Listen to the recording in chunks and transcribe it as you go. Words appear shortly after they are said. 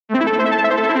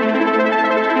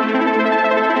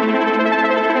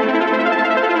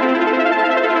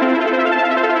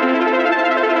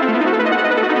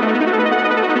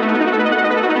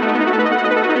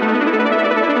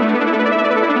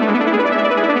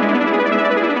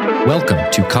Welcome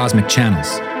to Cosmic Channels.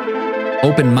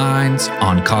 Open minds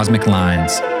on cosmic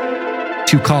lines.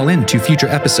 To call in to future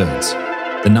episodes,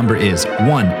 the number is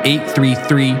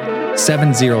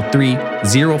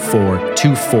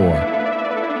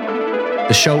 1-833-703-0424.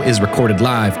 The show is recorded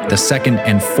live the second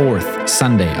and fourth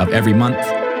Sunday of every month.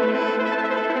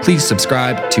 Please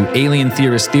subscribe to Alien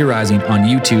Theorist Theorizing on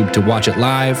YouTube to watch it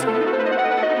live,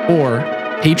 or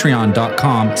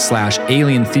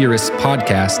patreon.com/Alien Theorists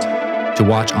Podcast to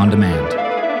watch on demand.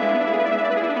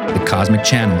 The Cosmic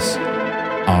Channels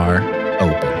are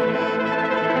open.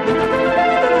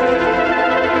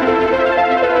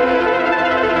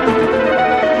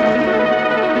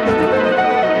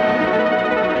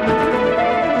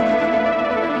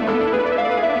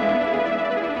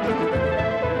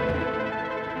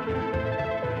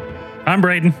 I'm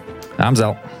Braden. I'm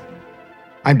Zell.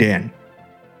 I'm Dan.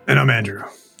 And I'm Andrew.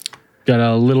 Got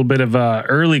a little bit of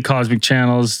early Cosmic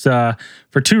Channels for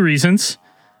two reasons.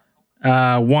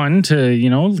 One,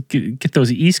 to get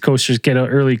those East Coasters get an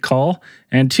early call,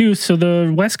 and two, so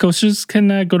the West Coasters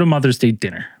can go to Mother's Day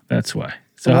dinner. That's why.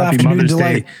 So happy Mother's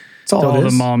delight. Day That's all to all it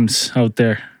is. the moms out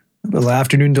there. A little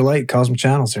afternoon delight, Cosmic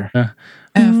Channels here.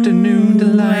 Afternoon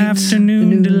delight.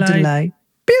 Afternoon delight.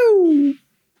 Pew!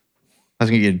 I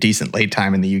was going to get a decent late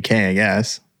time in the UK, I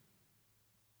guess.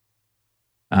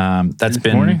 That's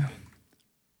been Morning.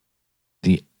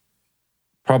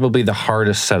 probably the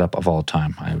hardest setup of all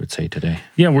time, I would say, today.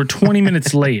 Yeah, we're 20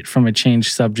 minutes late from a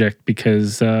changed subject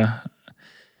because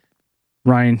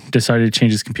Ryan decided to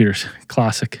change his computers.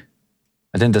 Classic.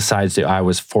 I didn't decide to. I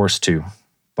was forced to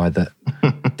by the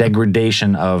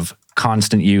degradation of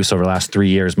constant use over the last 3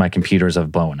 years. My computers have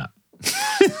blown up.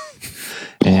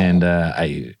 And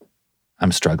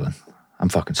I'm struggling. I'm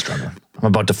fucking struggling. I'm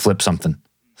about to flip something.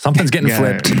 Something's getting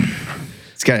flipped.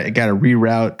 It's got to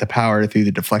reroute the power through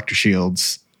the deflector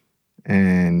shields,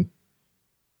 and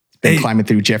it's been climbing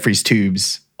through Jeffrey's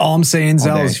tubes. All I'm saying,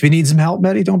 Zell, day. is if you need some help,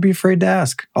 Betty, don't be afraid to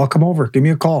ask. I'll come over. Give me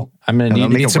a call. I'm gonna That'll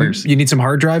need make it. it worse. You need some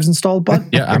hard drives installed, bud?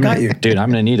 Yeah, I got you. dude. I'm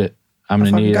gonna need it. I'm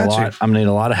gonna fucking need a got lot. you. I'm gonna need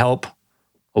a lot of help.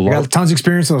 I got tons of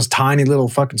experience with those tiny little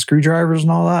fucking screwdrivers and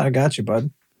all that. I got you,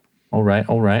 bud. All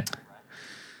right.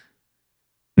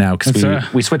 Now,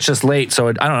 because we switched this late, so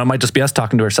I don't know. It might just be us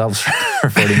talking to ourselves for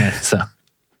 40 minutes. So,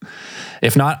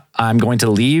 if not, I'm going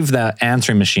to leave the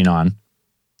answering machine on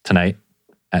tonight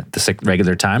at the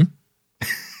regular time.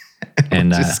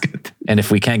 And and if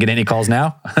we can't get any calls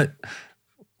now,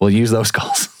 we'll use those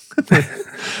calls.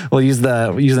 we'll use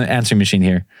the answering machine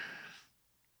here.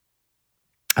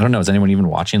 I don't know. Is anyone even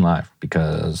watching live?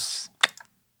 Because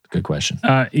good question.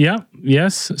 Yeah.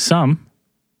 Yes. Some.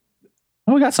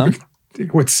 Oh, we got some.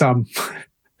 With some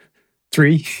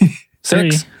 3.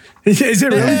 6. Is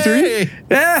it really 3?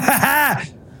 Yeah.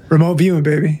 Remote viewing,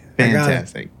 baby. I got it.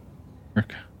 Fantastic.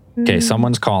 Okay,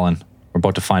 someone's calling. We're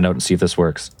about to find out and see if this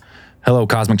works. Hello,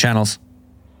 Cosmic Channels.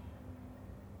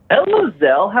 Hello,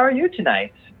 Zell. How are you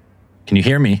tonight? Can you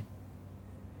hear me?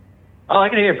 Oh, I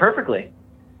can hear you perfectly.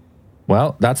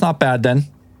 Well, that's not bad then.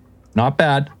 Not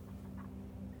bad.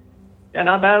 Yeah,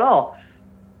 not bad at all.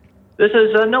 This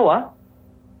is Noah.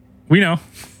 We know.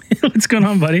 What's going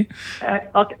on, buddy?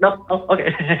 Okay. No. Oh,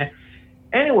 okay.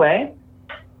 Anyway,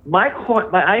 I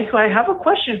have a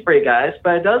question for you guys,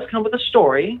 but it does come with a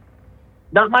story.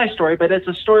 Not my story, but it's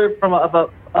a story from a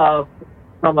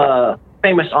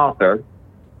famous author.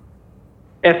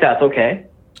 If that's okay.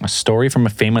 A story from a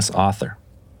famous author.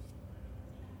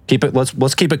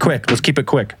 Let's keep it quick. Let's keep it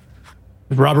quick.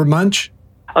 Robert Munch?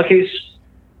 Okay.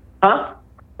 Huh?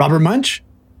 Robert Munch?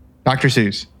 Dr.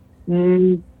 Seuss.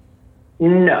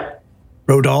 No.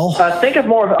 Rodal? Think of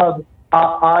more of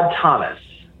Odd Thomas.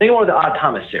 Think of more of the Odd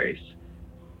Thomas series.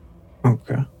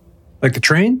 Okay. Like the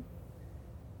train?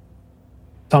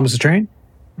 Thomas the Train?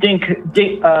 Dean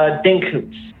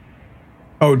Koontz.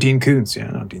 Oh, Dean Koontz.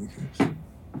 Yeah, no, Dean Koontz.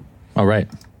 All right.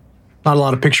 Not a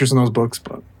lot of pictures in those books,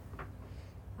 but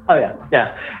Oh,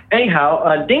 yeah.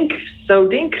 Anyhow, Dean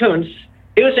Koontz,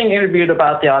 he was being interviewed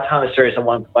about the Odd Thomas series at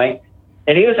one point,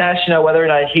 and he was asked, whether or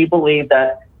not he believed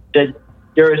that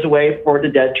there is a way for the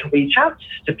dead to reach out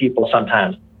to people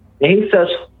sometimes. And he says,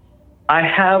 I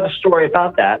have a story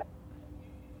about that.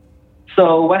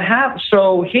 So what happened?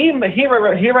 So he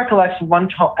recollects at one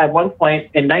point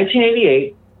in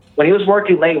 1988, when he was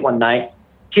working late one night,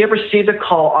 he had received a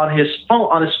call on his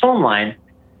phone line,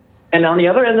 and on the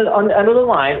other end of the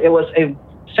line, it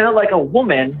sounded like a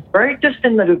woman, very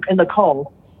distant in the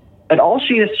call, and all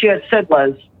she had said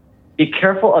was, "Be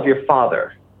careful of your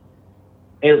father."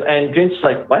 And Vince's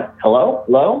like, "What? Hello?"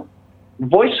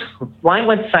 Line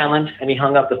went silent, and he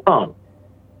hung up the phone.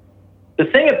 The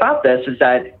thing about this is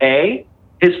that A,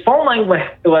 his phone line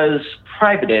was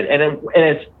privated, and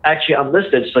it's actually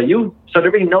unlisted. So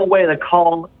there'd be no way to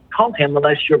call him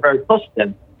unless you're very close to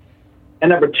him. And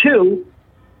number two,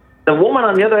 the woman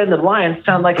on the other end of the line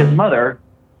sounded like his mother,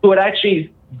 who had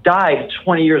actually died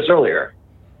 20 years earlier.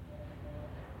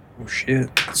 Oh,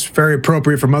 shit. It's very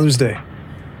appropriate for Mother's Day.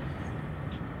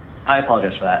 I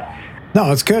apologize for that.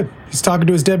 No, it's good. He's talking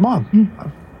to his dead mom.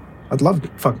 I'd love to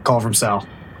fucking call from Sal.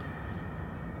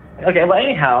 Okay, well,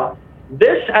 anyhow,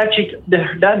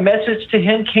 that message to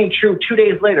him came true 2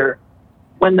 days later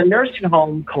when the nursing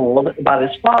home called about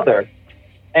his father.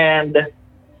 And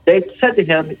they said to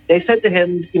him,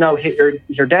 you know,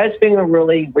 your dad's being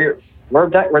unruly. We're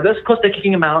this close to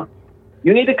kicking him out.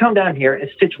 You need to come down here and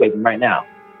situate him right now.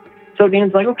 So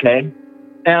Dean's like, okay.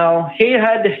 Now he's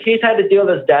had to deal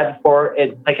with his dad before.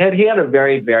 He had a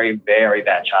very, very, very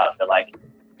bad childhood. Like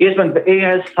he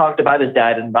has talked about his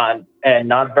dad and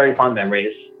not very fond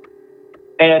memories.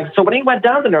 And so when he went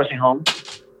down to the nursing home,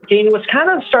 he was kind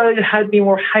of had to be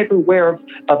more hyper aware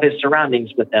of his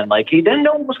surroundings with them. Like he didn't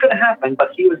know what was going to happen, but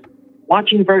he was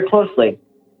watching very closely.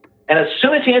 And as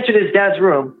soon as he entered his dad's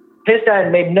room, his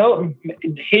dad made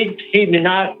he did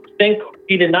not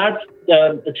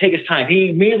take his time. He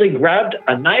immediately grabbed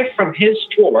a knife from his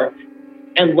drawer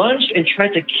and lunged and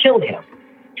tried to kill him,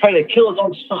 tried to kill his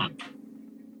own son.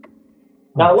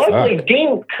 Now, luckily,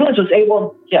 Dean Koontz was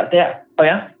able. Yeah. Oh,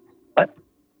 yeah.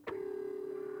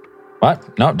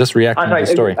 What? No, just reacting to the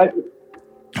story.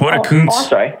 What a Koontz. Oh,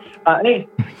 sorry.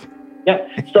 Yeah.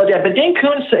 So yeah, but Dean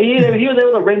Koontz, he was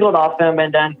able to wrangle it off him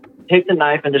and then take the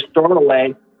knife and just throw it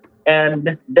away.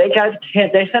 And they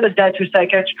sent his dad to a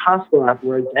psychiatric hospital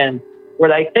afterwards, and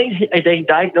where I think they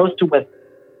diagnosed him with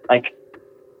like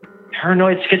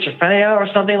paranoid schizophrenia or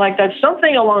something like that,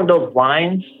 something along those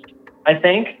lines, I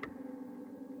think.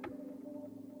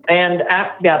 And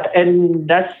and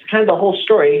that's kind of the whole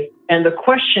story. And the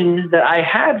question that I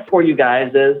had for you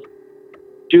guys is,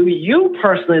 do you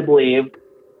personally believe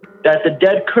that the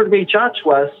dead could reach out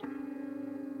to us,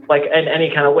 like in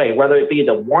any kind of way, whether it be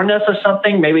to warn us of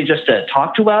something, maybe just to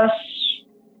talk to us?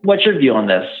 What's your view on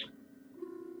this?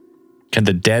 Can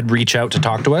the dead reach out to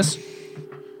talk to us?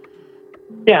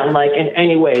 Yeah, like in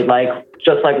any way, like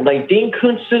just like Dean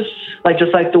Koontz's, like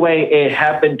just like the way it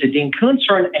happened to Dean Koontz,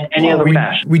 or in any other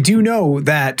fashion. We do know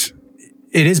that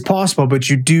it is possible, but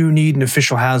you do need an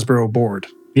official Hasbro board.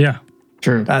 Yeah.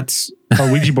 True. That's a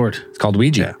Ouija board. It's called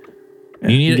Ouija. Yeah.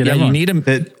 You need them.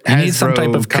 You need some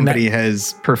type of company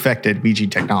has perfected Ouija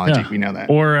technology. Yeah. We know that.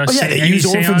 Or they use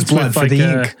orphan's blood for the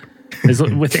ink.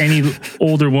 With any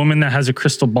older woman that has a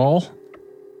crystal ball.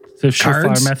 The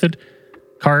surefire method.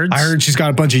 Cards. I heard she's got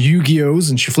a bunch of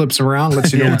Yu-Gi-Ohs and she flips them around,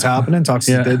 lets you know what's happening, talks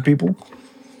to the dead people.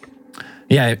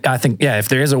 Yeah, I think, if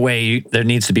there is a way, there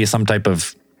needs to be some type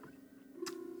of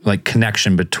like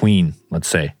connection between, let's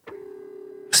say,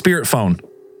 spirit phone.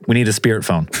 We need a spirit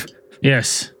phone.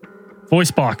 Yes. Voice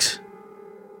box.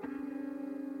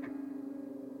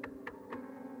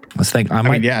 Let's think. I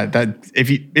mean, that if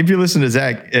you listen to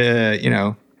Zach,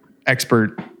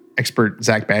 expert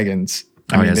Zach Baggins.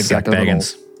 They've got Zach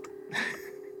Baggins.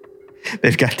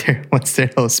 They've got what's their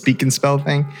little speak and spell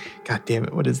thing? God damn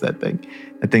it! What is that thing?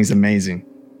 That thing's amazing.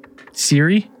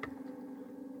 Siri?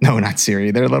 No, not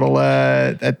Siri. They're little what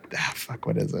is it?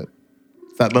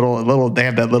 It's that little. They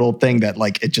have that little thing that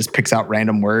like it just picks out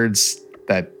random words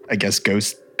that I guess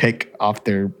ghosts pick off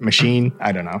their machine.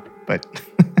 I don't know, but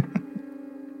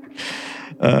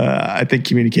I think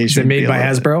communication. Is it made by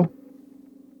Hasbro?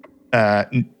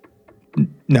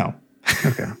 No.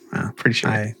 Okay, pretty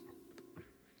sure.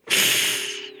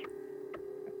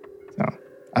 So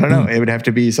I don't know. It would have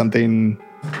to be something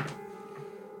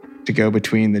to go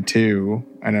between the two.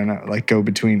 I don't know. Like go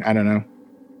between. I don't know.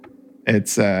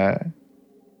 It's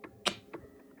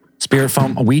spirit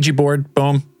phone, a Ouija board.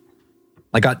 Boom.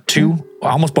 I got 2. I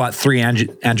almost bought 3.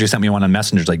 Andrew sent me one on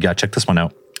Messengers. Like, yeah, check this one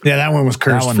out. Yeah, that one was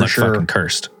cursed. That one for looked sure. fucking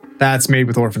cursed. That's made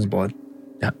with orphan's blood.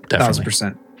 Yeah, definitely.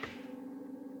 1,000%.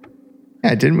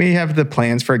 Yeah, didn't we have the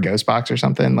plans for a ghost box or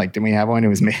something? Like, didn't we have one? It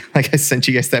was made, like I sent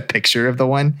you guys that picture of the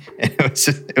one, and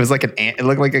it was like it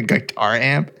looked like a guitar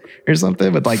amp or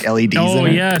something with like LEDs. Oh,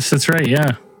 in it. yes, that's right.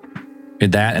 Yeah.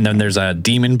 Did that, and then there's a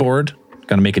demon board.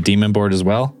 Gonna make a demon board as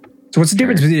well. So what's the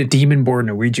difference between a demon board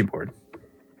and a Ouija board?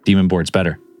 Demon board's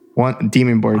better. One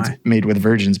demon board's made with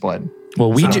virgin's blood.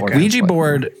 Well, Ouija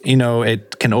board,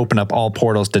 it can open up all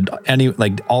portals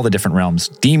to all the different realms.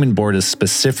 Demon board is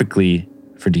specifically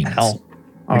for demons. Hell.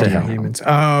 Oh, demons.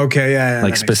 Oh, okay, yeah.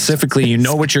 Like specifically, you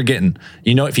know what you're getting.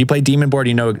 You know, if you play demon board,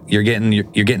 you know you're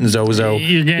getting Zozo,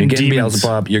 you're getting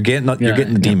Beelzebub, you're getting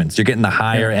the demons. You're getting the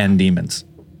higher end demons.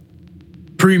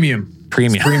 Premium.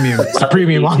 Premium. Premium. It's a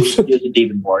premium option. Use a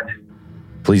demon board.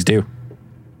 Please do.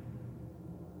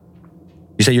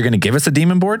 You say you're going to give us a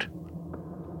demon board?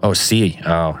 Oh, see.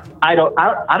 Oh, I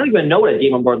don't even know what a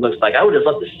demon board looks like. I would just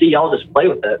love to see y'all just play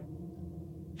with it.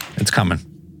 it's coming.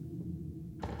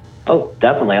 Oh,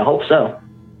 definitely. I hope so.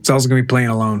 It's also going to be playing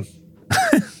alone.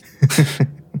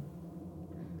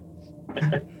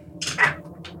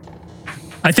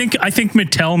 I think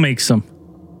Mattel makes them.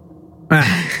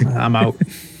 I'm out.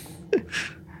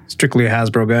 Strictly a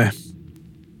Hasbro guy.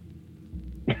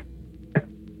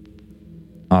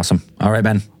 Awesome. All right,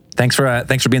 Ben. Thanks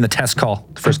for being the test call,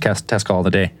 the first test call of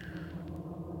the day.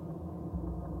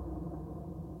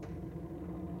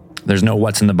 There's no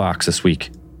what's in the box this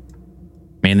week,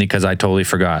 mainly because I totally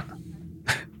forgot.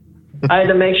 I had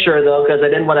to make sure though, because I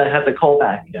didn't want to have to call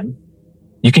back again.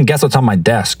 You can guess what's on my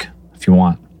desk if you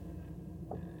want.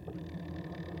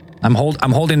 I'm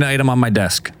holding the item on my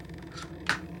desk.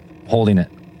 Holding it.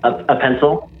 A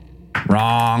pencil.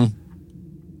 Wrong.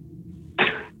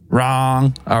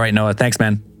 All right, Noah. Thanks,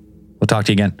 man. We'll talk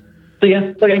to you again. So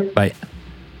yeah, okay. Bye.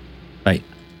 Take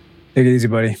it easy,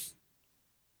 buddy.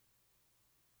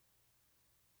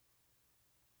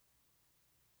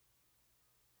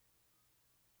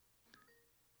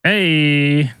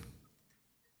 Hey.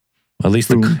 At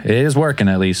least it is working,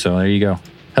 at least. So there you go.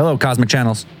 Hello, Cosmic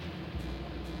Channels.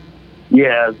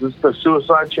 Yeah, is this the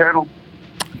Suicide Channel?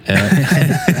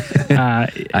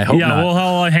 I hope not. We'll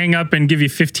all hang up and give you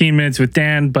 15 minutes with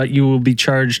Dan, but you will be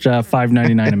charged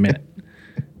 $5.99 a minute.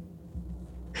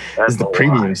 This is the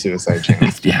premium Suicide Channel.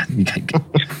 Yeah, you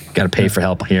got to pay for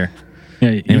help here. Yeah,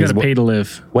 you Anyways, got to pay to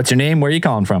live. What's your name? Where are you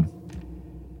calling from?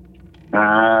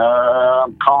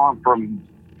 I'm calling from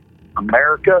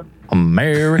America.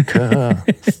 America.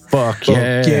 Fuck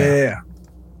yeah. Yeah.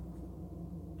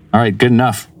 All right, good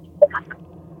enough.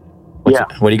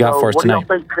 What do you got for us tonight? What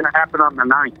do you think's going to happen on the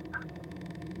 9th?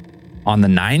 On the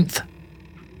 9th?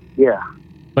 Yeah.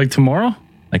 Like tomorrow?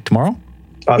 Like tomorrow?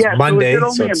 It's Monday, so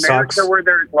is it only so it America sucks. where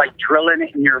they're like drilling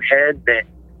it in your head that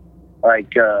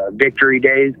like Victory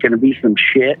Day is going to be some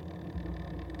shit?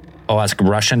 Oh, that's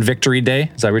Russian Victory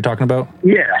Day? Is that what you're talking about?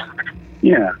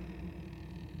 Yeah.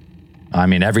 I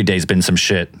mean, every day's been some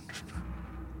shit.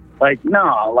 Like,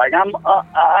 no, like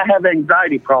I have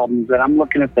anxiety problems and I'm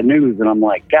looking at the news and I'm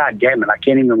like, God damn it, I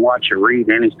can't even watch or read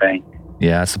anything.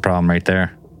 Yeah, that's the problem right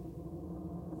there.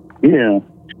 Yeah.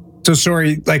 So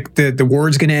sorry, like the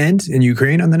war's going to end in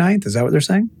Ukraine on the 9th? Is that what they're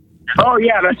saying? Oh,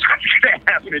 yeah, that's what's going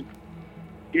to happen.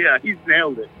 Yeah, he's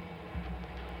nailed it.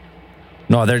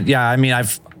 No, I mean,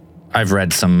 I've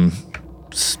read some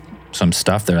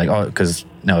stuff. They're like, oh, because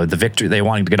the victory, they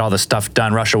want to get all the stuff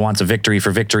done. Russia wants a victory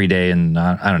for Victory Day, and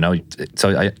I don't know.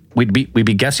 So we'd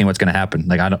be guessing what's going to happen.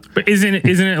 Like I don't. But isn't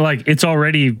it like it's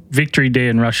already Victory Day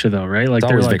in Russia though, right? Like It's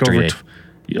they're always like Victory over.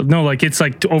 Day. No, like it's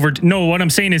like over. No, what I'm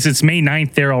saying is it's May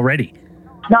 9th there already.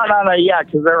 No, yeah,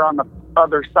 because they're on the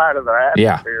other side of the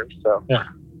atmosphere. So,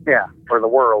 yeah, for the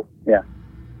world. Yeah.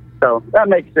 So that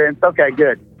makes sense. Okay,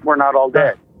 good. We're not all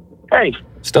dead. Hey,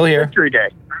 Still here. Victory Day.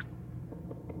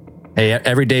 Hey,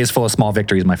 every day is full of small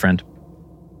victories, my friend.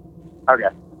 Okay.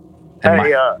 And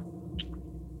Hey,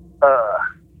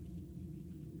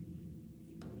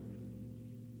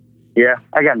 yeah,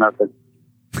 I got nothing.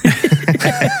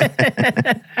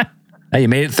 Hey, you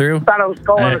made it through? Thought I was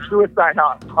calling a suicide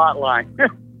hotline.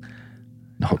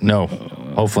 No,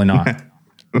 hopefully not.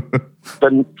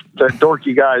 the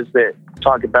dorky guys that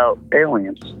talk about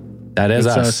aliens. That is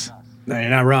It's us. No, you're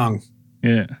not wrong.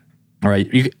 Yeah. All right.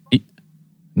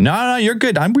 No, you're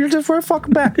good. We're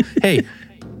fucking back. Hey,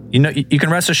 you can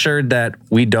rest assured that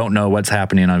we don't know what's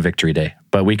happening on Victory Day,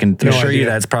 but we can assure you idea.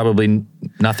 that it's probably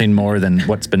nothing more than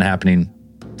what's been happening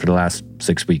for the last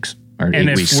 6 weeks or And 8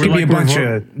 if weeks. we're Give me like a bunch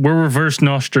of- we're reverse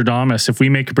Nostradamus. If we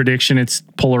make a prediction, it's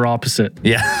polar opposite.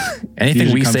 Yeah. Anything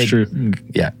Usually we comes say, true.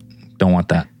 yeah, don't want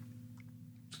that.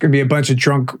 It's going to be a bunch of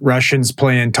drunk Russians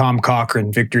playing Tom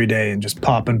Cochrane Victory Day and just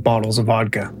popping bottles of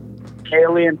vodka.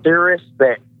 Alien theorists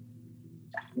that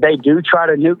they do try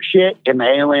to nuke shit and the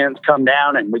aliens come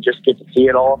down and we just get to see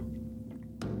it all.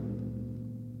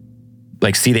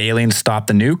 Like, see the aliens stop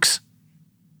the nukes?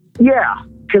 Yeah,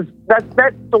 because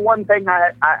that's the one thing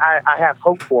I have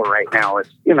hope for right now is,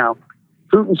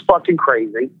 Putin's fucking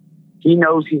crazy. He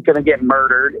knows he's going to get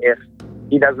murdered if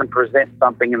he doesn't present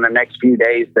something in the next few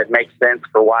days that makes sense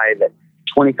for why the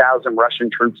 20,000 Russian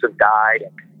troops have died.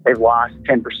 They've lost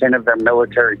 10% of their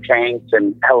military tanks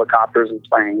and helicopters and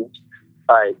planes.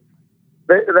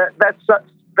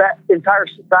 That entire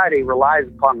society relies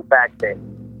upon the fact that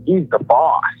he's the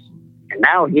boss. And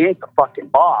now he ain't the fucking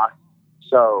boss.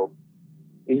 So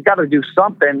he's got to do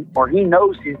something or he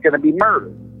knows he's going to be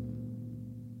murdered.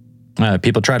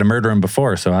 People tried to murder him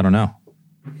before, so I don't know.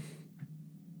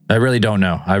 I really don't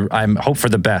know. I'm hope for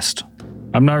the best.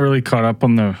 I'm not really caught up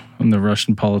on the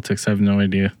Russian politics. I have no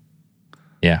idea.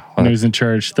 Yeah. Well, Who's in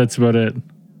charge? That's about it.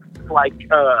 Like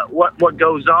what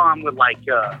goes on with like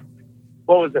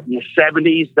what was it in the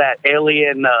 70s, that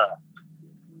alien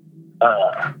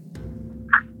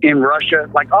in Russia,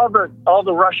 like all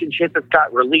the Russian shit that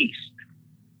got released,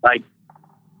 like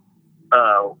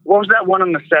what was that one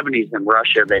in the 70s in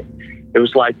Russia that it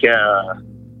was like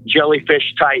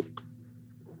jellyfish type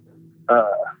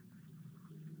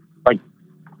like,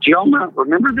 do y'all not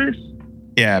remember this?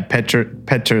 Yeah,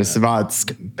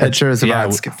 Petrozavodsk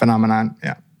phenomenon.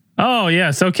 Yeah. Oh,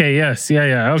 yes. Okay. Yes.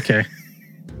 Yeah. Okay.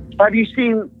 Have you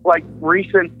seen like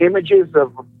recent images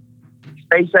of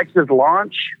SpaceX's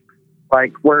launch?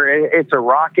 Like where it's a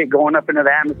rocket going up into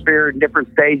the atmosphere in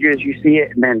different stages. You see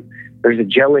it, and then there's a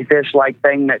jellyfish-like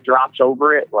thing that drops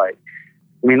over it. Like,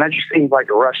 I mean, that just seems like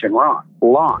a Russian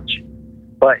launch.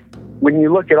 But when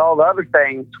you look at all the other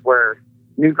things where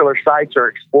nuclear sites are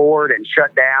explored and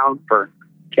shut down for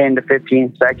 10 to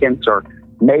 15 seconds or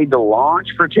made to launch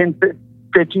for 10,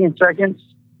 15 seconds,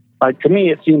 like to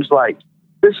me, it seems like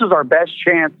this is our best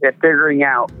chance at figuring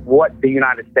out what the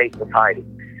United States is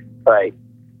hiding. Like,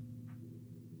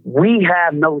 we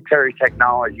have military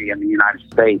technology in the United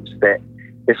States that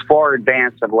is far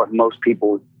advanced of what most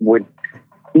people would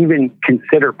even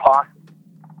consider possible.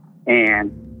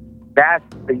 And that's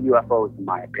the UFOs, in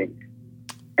my opinion.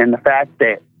 And the fact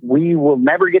that we will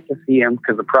never get to see them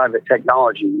because of private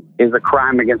technology is a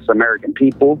crime against the American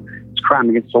people. It's a crime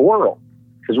against the world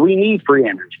because we need free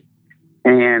energy.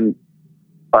 And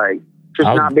like just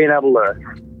not being able to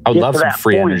I would get love to some that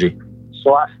free point. energy.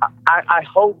 So I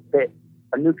hope that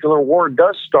a nuclear war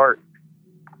does start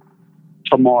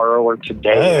tomorrow or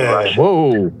today. in Russia.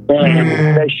 Whoa.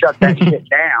 And they shut that shit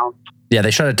down. Yeah,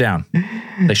 they shut it down.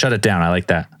 They shut it down. I like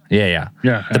that. Yeah.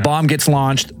 The bomb gets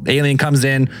launched. Alien comes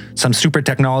in. Some super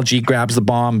technology grabs the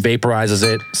bomb, vaporizes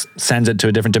it, sends it to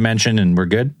a different dimension, and we're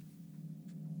good.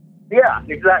 Yeah,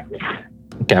 exactly.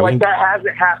 Okay, like that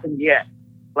hasn't happened yet.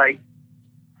 Like,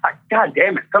 God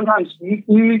damn it. Sometimes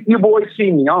you boys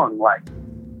see me on like.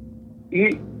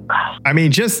 I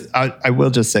mean, I will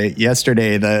just say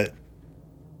yesterday the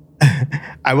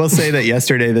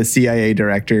CIA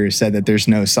director said that there's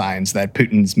no signs that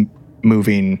Putin's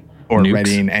moving or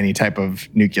readying any type of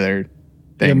nuclear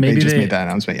thing. Yeah, maybe they just made that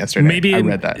announcement yesterday. Maybe I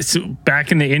read that. So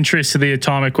back in the interest of the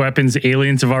atomic weapons,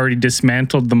 aliens have already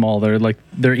dismantled them all.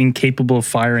 They're incapable of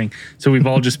firing. So we've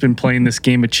all just been playing this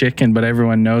game of chicken, but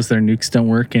everyone knows their nukes don't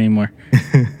work anymore.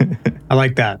 I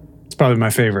like that. It's probably my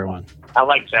favorite one. I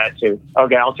like that too.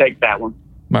 Okay, I'll take that one.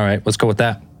 All right, let's go with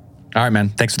that. All right, man.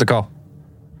 Thanks for the call.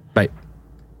 Bye.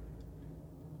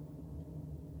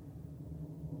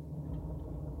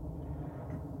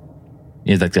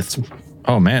 He's like this.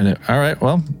 Oh man. All right.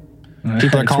 Well,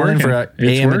 people are calling in for a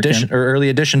AM edition or early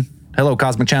edition. Hello,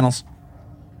 Cosmic Channels.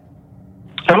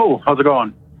 Hello. How's it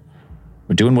going?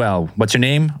 We're doing well. What's your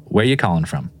name? Where are you calling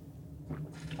from?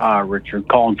 Richard,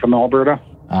 calling from Alberta.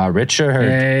 Richard.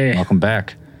 Hey. Welcome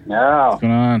back. Yeah. What's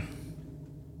going on?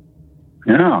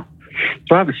 Yeah.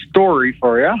 So I have a story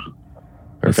for you.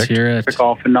 Perfect. Let's hear it. Pick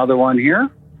off another one here.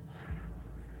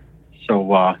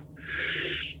 So,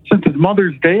 since it's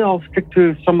Mother's Day, I'll stick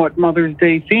to somewhat Mother's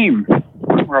Day theme,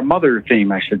 or a mother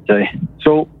theme, I should say.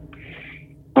 So,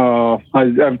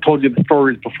 I've told you the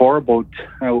stories before about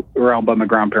around by my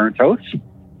grandparents' house.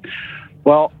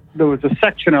 Well, there was a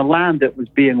section of land that was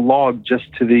being logged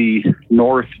just to the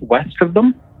northwest of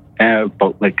them,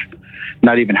 about like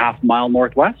not even half a mile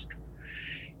northwest.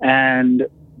 And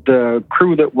the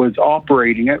crew that was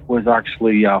operating it was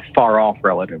actually far off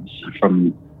relatives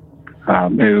from,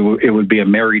 it would be a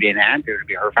married in aunt, it would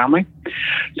be her family.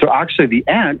 So actually the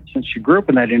aunt, since she grew up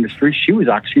in that industry, she was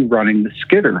actually running the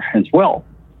skidder as well.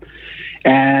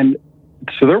 And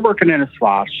so they're working in a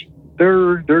slash.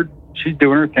 She's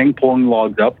doing her thing, pulling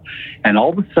logs up. And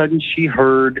all of a sudden she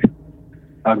heard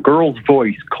a girl's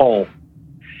voice call.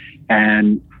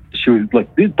 And she was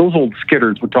like, those old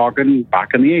skidders, we're talking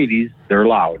back in the 80s, they're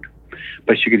loud.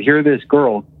 But she could hear this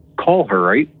girl call her,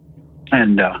 right?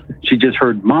 And she just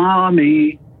heard,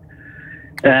 Mommy.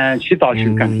 And she thought she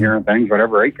was kind of hearing things,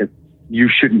 whatever, right? Because you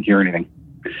shouldn't hear anything.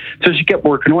 So she kept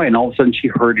working away, and all of a sudden she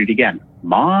heard it again.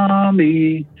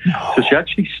 Mommy. No. So she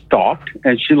actually stopped,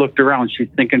 and she looked around. She's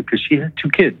thinking, because she had two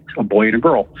kids, a boy and a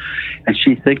girl. And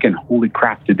she's thinking, holy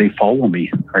crap, did they follow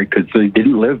me? Right? Because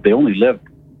they only lived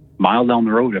a mile down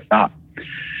the road, if that.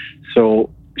 So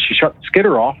she shut the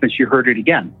skidder off, and she heard it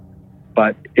again.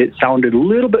 But it sounded a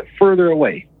little bit further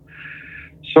away.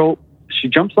 So she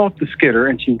jumps off the skidder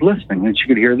and she's listening, and she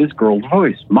could hear this girl's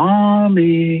voice,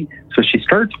 "Mommy." So she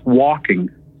starts walking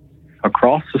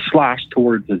across the slash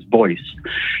towards his voice,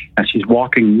 and she's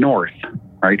walking north,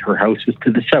 right? Her house is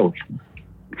to the south.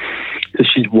 So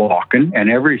she's walking, and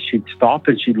she'd stop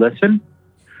and she'd listen,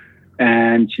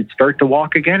 and she'd start to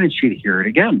walk again, and she'd hear it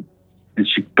again.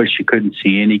 But she couldn't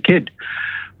see any kid.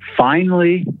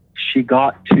 Finally, she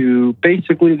got to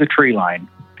basically the tree line,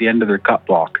 the end of their cut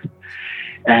block,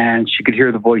 and she could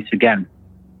hear the voice again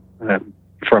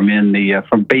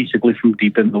from basically from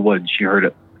deep in the woods. She heard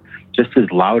it just as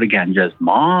loud again, just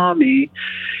 "Mommy."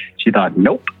 She thought,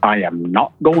 "Nope, I am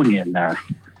not going in there."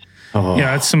 Oh.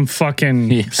 Yeah, that's some fucking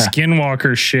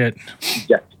skinwalker shit.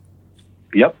 Yep.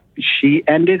 She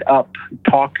ended up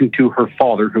talking to her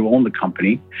father, who owned the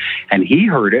company, and he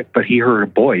heard it, but he heard a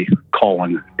boy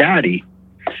calling Daddy.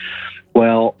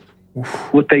 Well,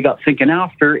 what they got thinking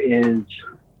after is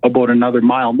about another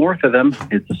mile north of them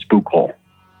is the spook hole.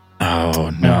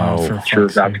 Oh, no. Oh, for Not sure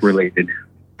if fuck's that's sake. related.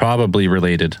 Probably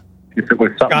related. If it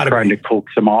was something trying to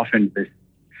coax them off into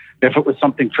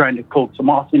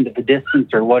the distance,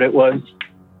 or what it was.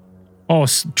 Oh,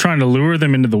 trying to lure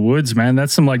them into the woods, man.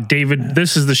 That's some like David.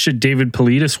 This is the shit David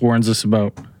Politis warns us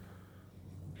about.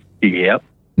 Yep.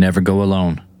 Never go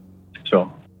alone.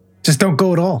 So Just don't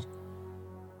go at all.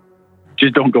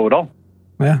 just don't go at all.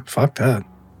 Yeah, fuck that.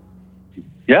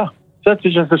 Yeah. So that's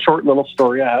just a short little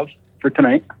story I have for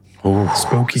tonight. Oh,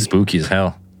 Spooky. Spooky as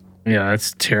hell. Yeah,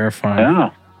 that's terrifying.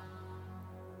 Yeah.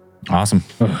 Awesome.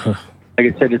 Like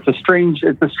I said, it's a strange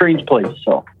place.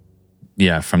 So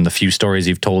Yeah, from the few stories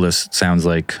you've told us, it sounds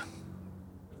like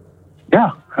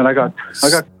yeah. And I got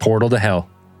portal to hell.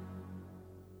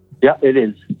 yeah, it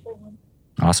is.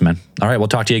 Awesome, man. All right, we'll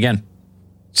talk to you again.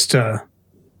 Just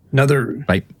another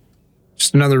Bye.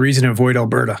 just another reason to avoid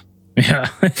Alberta. Yeah.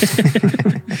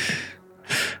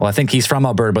 Well, I think he's from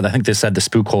Alberta, but I think they said the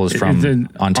spook hole is from It's in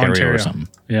Ontario or something.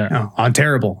 Yeah. No,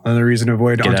 Ontario. Another reason to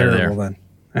avoid Get out of Ontario there. then.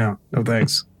 Yeah, no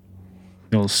thanks.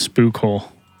 The old spook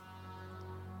hole.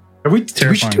 We should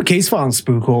Terrifying. do a case file on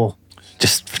Spook Hole.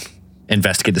 Just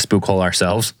investigate the spook hole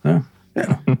ourselves. Yeah.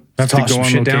 Have to Toss go some on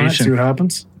shit down it, location. see what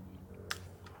happens.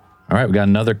 All right, we got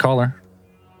another caller.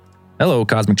 Hello,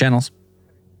 Cosmic Channels.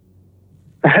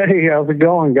 Hey, how's it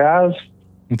going, guys?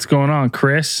 What's going on,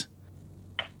 Chris?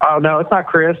 Oh, no, it's not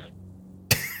Chris.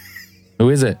 Who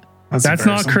is it? That's not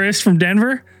embarrassing. Chris from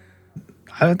Denver?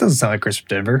 That doesn't sound like Chris from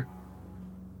Denver.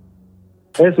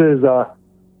 This is,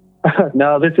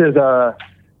 no, this is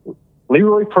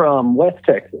Leroy from West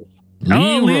Texas.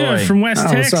 Oh, Leroy from West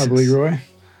Oh, Texas. what's up, Leroy?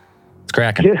 It's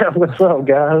cracking. Yeah, what's up,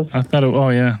 guys? I thought it, oh,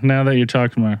 yeah. Now that you're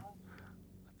talking about it.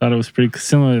 I thought it was pretty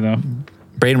similar, though.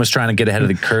 Braden was trying to get ahead of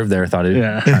the curve there. I thought it.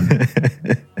 Yeah.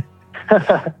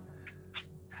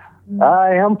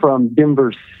 I am from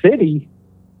Denver City,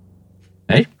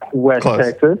 Hey, West Close.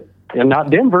 Texas. And not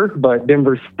Denver, but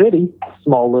Denver City,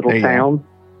 small little There you go. town.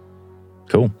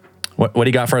 cool. What do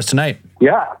you got for us tonight?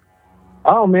 Yeah.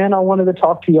 Oh, man, I wanted to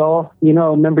talk to y'all. You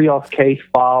know, remember y'all's case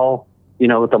file, you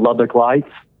know, with the Lubbock Lights?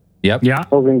 Yep. Yeah.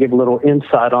 I was going to give a little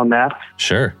insight on that.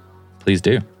 Sure. Please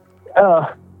do.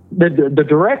 The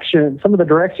direction, some of the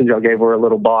directions y'all gave were a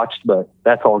little botched, but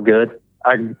that's all good.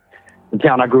 The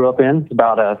town I grew up in is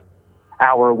about an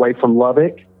hour away from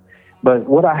Lubbock. But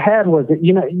what I had was, that,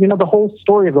 you know, the whole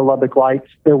story of the Lubbock Lights,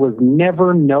 there was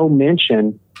never no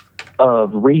mention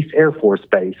of Reese Air Force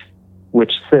Base,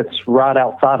 which sits right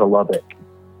outside of Lubbock.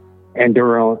 And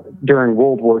during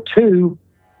World War II,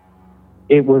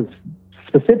 it was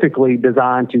specifically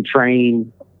designed to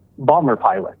train bomber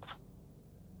pilots.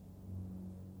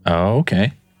 Oh,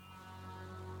 okay.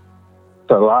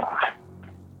 So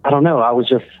I don't know. I was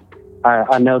just,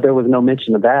 I know there was no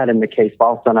mention of that in the case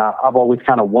file, and I've always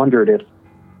kind of wondered if,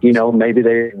 you know, maybe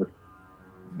they.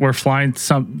 We're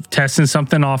testing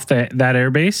something off that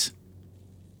airbase.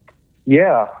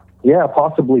 Yeah,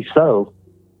 possibly so.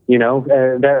 You know,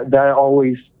 that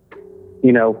always,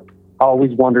 you know, I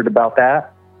always wondered about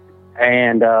that.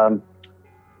 And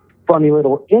funny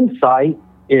little insight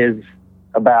is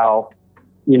about,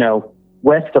 you know,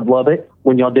 west of Lubbock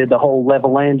when y'all did the whole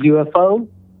level land UFO.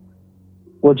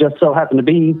 Well, just so happened to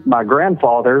be my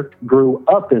grandfather grew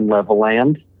up in Level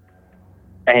Land,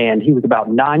 and he was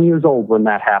about 9 years old when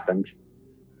that happened.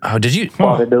 Oh, did you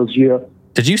Spotted those UFOs.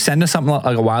 did you send us something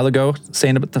like a while ago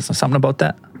saying something about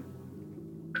that?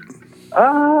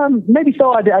 Maybe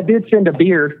so. I did send a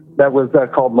beer that was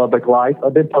called Lubbock Life. I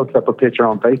did post up a picture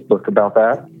on Facebook about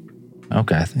that.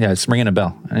 Okay. Yeah, it's ringing a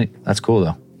bell. That's cool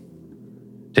though.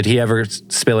 Did he ever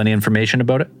spill any information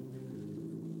about it?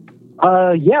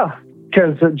 Yeah,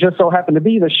 because it just so happened to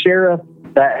be the sheriff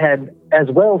that had as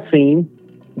well seen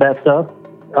that stuff.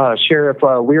 Sheriff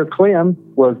Weir Clem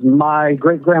was my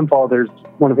great-grandfather's,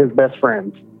 one of his best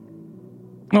friends.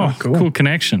 Oh, cool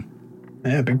connection.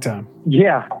 Yeah, big time.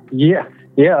 Yeah.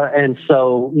 And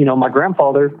so, my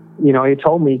grandfather, he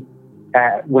told me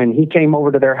when he came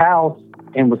over to their house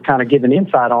and was kind of giving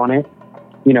insight on it,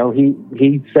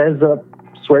 he swears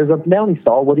up and down he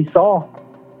saw what he saw.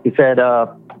 He said,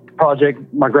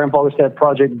 my grandfather said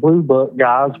Project Blue Book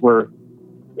guys were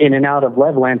in and out of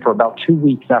Levelland for about 2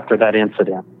 weeks after that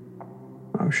incident.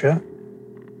 Oh, shit.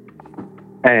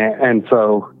 And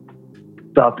so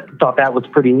thought that was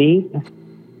pretty neat,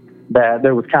 that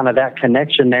there was kind of that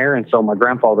connection there. And so my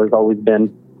grandfather's always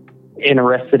been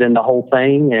interested in the whole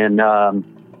thing. And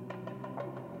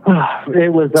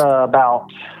it was about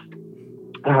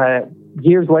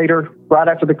years later, right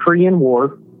after the Korean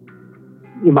War,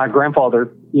 my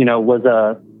grandfather, was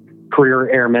a career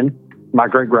airman. My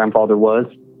great-grandfather was.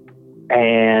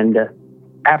 And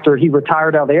after he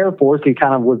retired out of the Air Force, he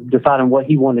kind of was deciding what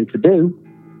he wanted to do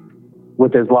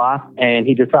with his life. And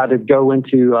he decided to go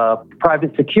into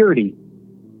private security.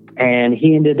 And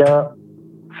he ended up,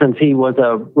 since he was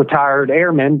a retired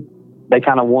airman, they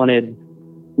kind of wanted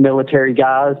military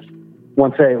guys.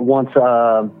 Once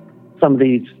some of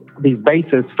these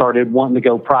bases started wanting to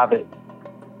go private,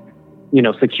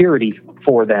 security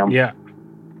for them. Yeah.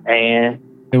 And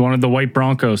they wanted the white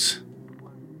Broncos.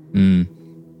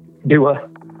 Do a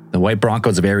The white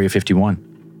Broncos of Area 51.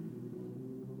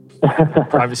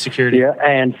 Private security.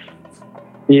 And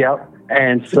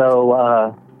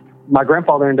so my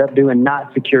grandfather ended up doing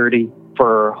night security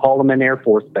for Holloman Air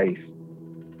Force Base.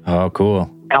 Oh, cool.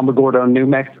 Alamogordo, New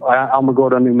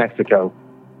Mexico.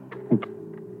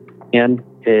 And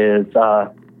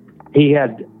he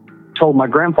had told my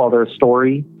grandfather a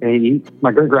story.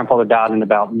 My great-grandfather died in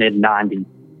about mid-90s.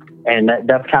 And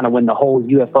that's kind of when the whole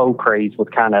UFO craze was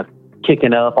kind of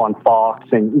kicking up on Fox,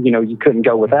 and, you couldn't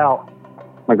go without.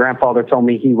 My grandfather told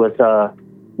me he went to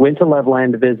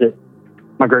Levelland to visit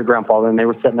my great-grandfather, and they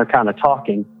were sitting there kind of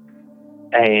talking.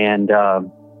 And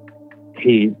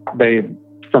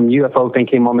some UFO thing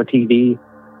came on the TV.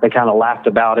 They kind of laughed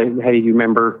about it. Hey, you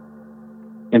remember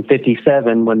in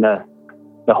 57 when the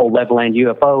whole Levelland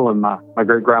UFO, and my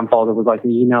great-grandfather was like,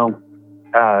 he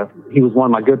was one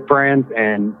of my good friends,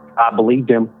 and I believed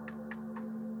him.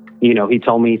 He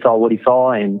told me he saw what he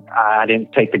saw, and I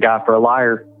didn't take the guy for a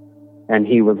liar. And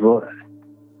he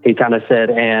kind of said,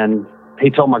 and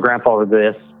he told my grandfather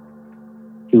this.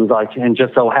 He was like, and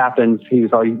just so happens, he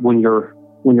was like, when you're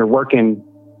working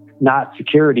night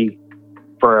security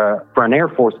for an Air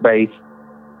Force base,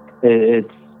 it's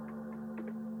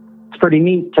pretty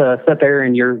neat to sit there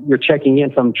and you're checking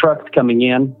in some trucks coming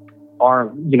in,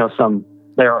 or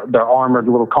their armored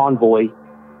little convoy.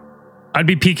 I'd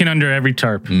be peeking under every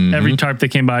tarp. Mm-hmm. Every tarp that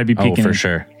came by, I'd be peeking. Oh, for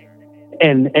sure.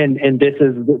 And this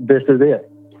is it.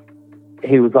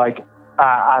 He was like,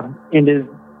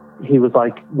 he was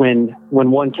like, when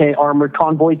one armored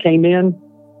convoy came in,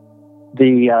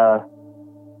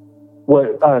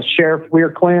 Sheriff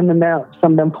Weir Clem and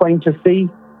some of them claimed to see.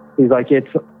 He's like, it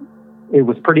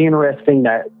was pretty interesting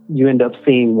that you end up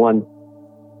seeing one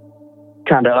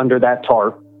kind of under that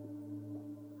tarp.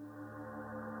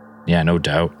 Yeah, no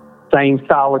doubt. Same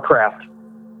style of craft.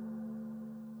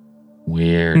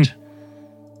 Weird.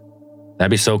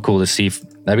 That'd be so cool to see.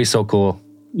 That'd be so cool.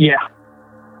 Yeah,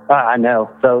 I know.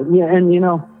 So, yeah, and,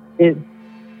 it's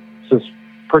just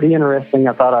pretty interesting.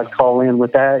 I thought I'd call in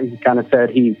with that. He kind of said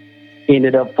he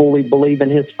ended up fully believing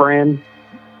his friend,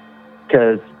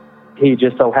 because he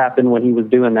just so happened when he was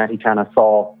doing that, he kind of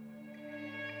saw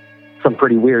some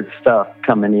pretty weird stuff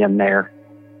coming in there.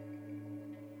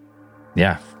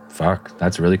 Yeah, fuck.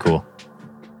 That's really cool.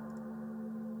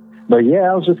 But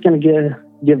yeah, I was just going to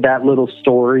give that little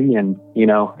story, and,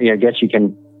 I guess you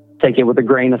can take it with a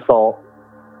grain of salt,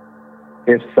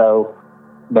 if so.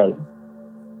 But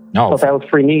No, I thought that was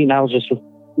pretty neat, and I was just, I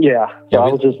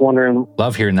was just wondering.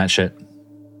 Love hearing that shit.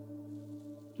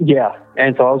 Yeah,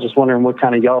 and so I was just wondering what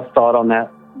kind of y'all's thought on that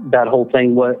whole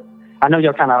thing. I know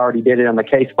y'all kind of already did it on the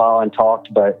case file and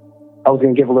talked, but I was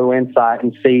going to give a little insight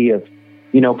and see if,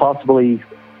 possibly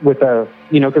with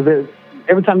because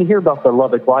every time you hear about the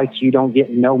Lubbock Lights, you don't get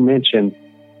no mention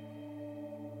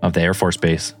Of the Air Force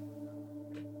Base.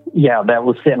 Yeah, that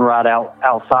was sitting right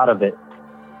outside of it.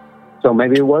 So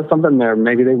maybe it was something there.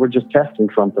 Maybe they were just testing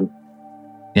something.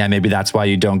 Yeah, maybe that's why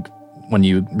you don't, when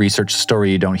you research the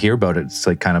story, you don't hear about it. It's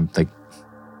like kind of like,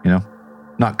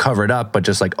 not covered up, but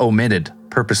just like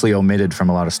purposely omitted from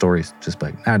a lot of stories. Just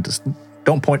like, just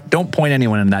don't point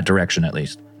anyone in that direction, at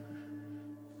least.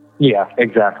 Yeah,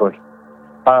 exactly.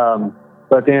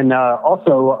 But then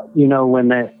also, when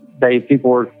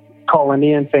people were calling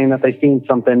in saying that they seen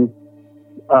something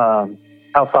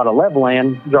outside of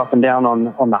Levelland dropping down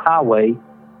on the highway.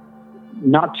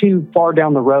 Not too far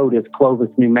down the road is Clovis,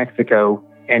 New Mexico,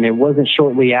 and it wasn't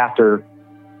shortly after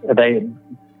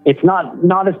it's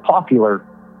not as popular,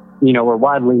 or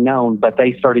widely known, but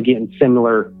they started getting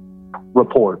similar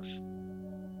reports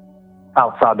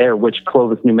outside there, which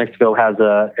Clovis, New Mexico has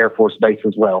a Air Force base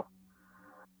as well.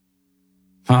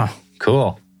 Oh,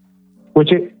 cool.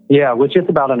 Which is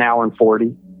about an hour and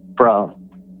 40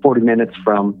 minutes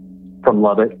from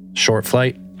Lubbock. Short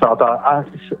flight. So I thought,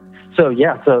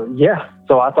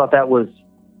 so I thought that was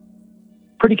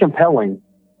pretty compelling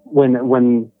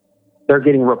when they're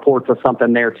getting reports of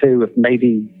something there too. If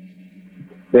maybe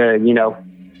the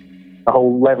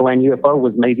whole Levelland UFO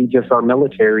was maybe just our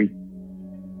military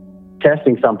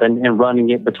testing something and running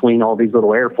it between all these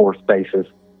little Air Force bases.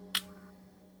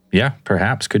 Yeah,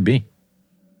 perhaps could be.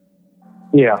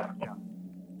 Yeah.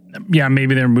 Yeah,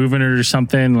 maybe they're moving it or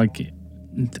something. Like,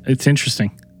 it's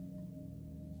interesting.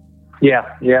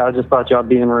 Yeah. I just thought y'all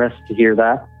be interested to hear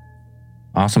that.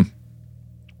 Awesome.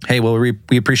 Hey, well,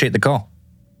 we appreciate the call.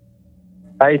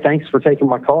 Hey, thanks for taking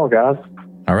my call, guys.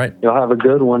 All right. Y'all have a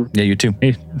good one. Yeah, you too.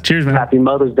 Hey, cheers, man. Happy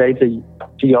Mother's Day to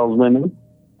y'all's women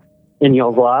in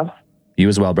y'all's lives. You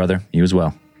as well, brother. You as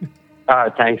well. All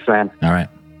right, thanks, man. All right.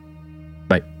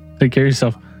 Bye. Take care of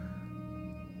yourself.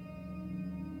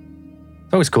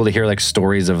 It's always cool to hear like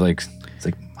stories of like, it's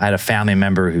like I had a family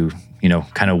member who,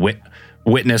 kind of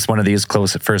witnessed one of these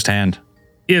close at firsthand.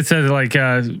 Yeah, it said like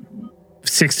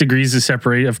 6 degrees of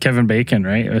separate of Kevin Bacon,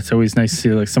 right? It's always nice to see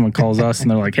like someone calls us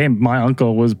and they're like, hey, my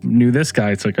uncle knew this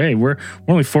guy. It's like, hey, we're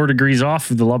only 4 degrees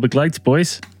off of the Lubbock Lights,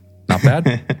 boys. Not bad.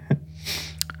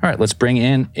 All right, let's bring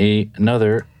in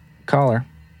another caller.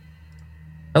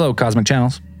 Hello, Cosmic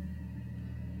Channels.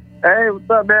 Hey, what's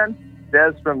up, man?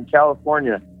 Des from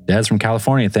California. Des from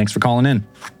California. Thanks for calling in.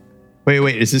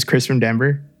 Wait, is this Chris from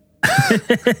Denver?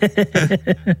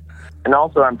 And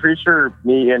also, I'm pretty sure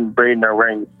me and Braden are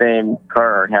wearing the same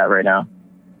Carhartt hat right now.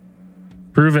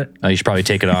 Prove it. Oh, you should probably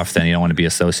take it off then. You don't want to be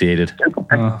associated.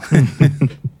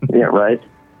 Yeah, right.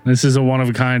 This is a one of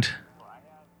a kind.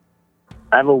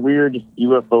 I have a weird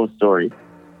UFO story.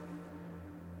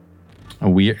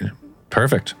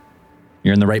 Perfect.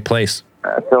 You're in the right place.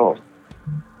 So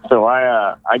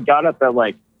I got up at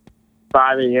like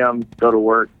 5 a.m. to go to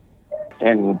work,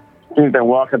 and as soon as I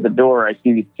walk out the door, I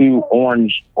see these 2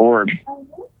 orange orbs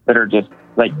that are just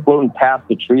like floating past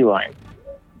the tree line.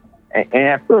 And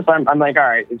at first I'm like, all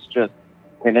right, it's just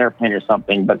an airplane or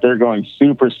something, but they're going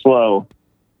super slow.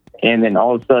 And then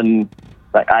all of a sudden,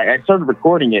 like I started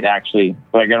recording it actually,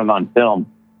 so I got them on film.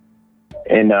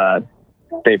 And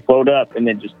they float up and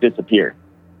then just disappear.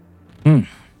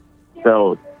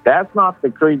 So that's not the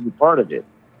crazy part of it.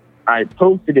 I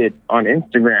posted it on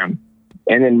Instagram,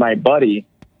 and then my buddy,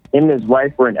 him and his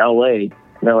wife were in LA, and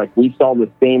they're like, we saw the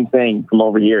same thing from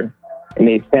over here. And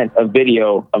they sent a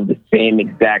video of the same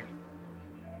exact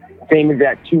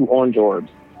 2 orange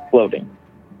orbs floating.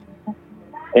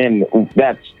 And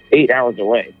that's 8 hours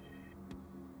away.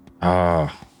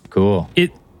 Oh, cool.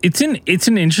 It's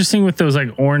an interesting with those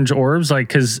like orange orbs, like,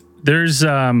 cause there's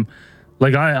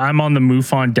like I'm on the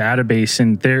MUFON database,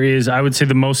 and there is, I would say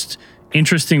the most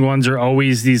interesting ones are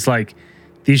always these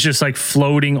just like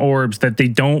floating orbs that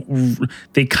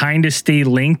they kind of stay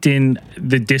linked in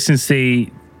the distance they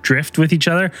drift with each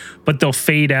other, but they'll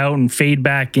fade out and fade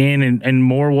back in, and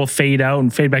more will fade out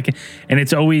and fade back in. And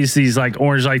it's always these like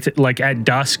orange lights, like at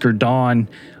dusk or dawn,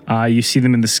 you see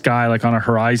them in the sky, like on a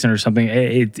horizon or something.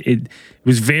 It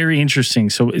was very interesting.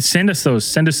 So send us those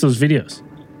videos.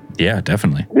 Yeah,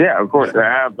 definitely. Yeah, of course.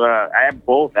 I have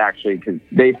both actually, because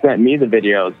they sent me the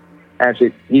videos.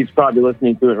 Actually, he's probably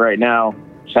listening to it right now.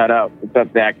 Shout out. What's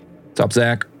up, Zach? What's up,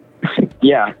 Zach?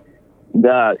 Yeah.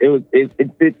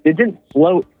 It didn't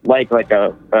float like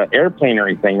a airplane or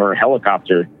anything, or a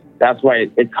helicopter. That's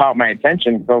why it caught my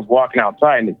attention, because I was walking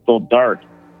outside and it's still dark.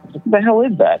 I was like, what the hell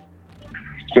is that?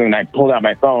 So then I pulled out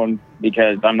my phone,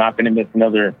 because I'm not going to miss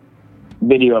another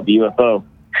video of a UFO.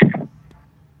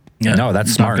 Yeah, no, that's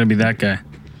it's smart. Not going to be that guy.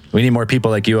 We need more people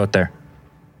like you out there.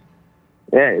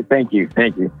 Yeah, thank you.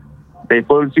 They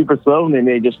floated super slow, and then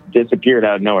they just disappeared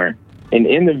out of nowhere. And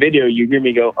in the video, you hear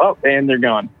me go, oh, and they're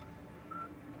gone.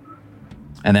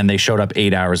 And then they showed up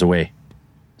 8 hours away.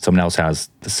 Someone else has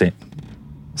the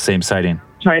same sighting.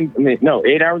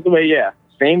 8 hours away, yeah.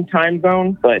 Same time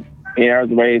zone, but 8 hours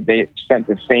away, they sent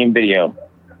the same video.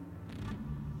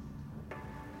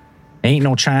 Ain't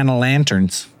no China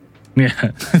lanterns.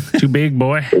 Yeah, too big,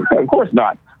 boy. Of course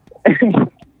not.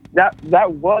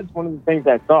 That was one of the things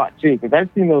I thought, too, because I've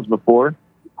seen those before.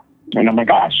 And I'm like,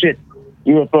 oh shit,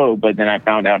 UFO. But then I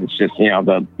found out it's just,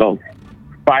 the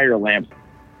fire lamps.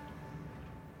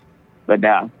 But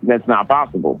that's not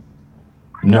possible.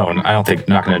 No, I don't think,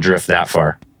 not going to drift that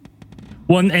far.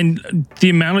 Well, and the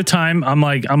amount of time I'm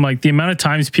like the amount of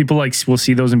times people like will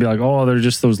see those and be like, oh, they're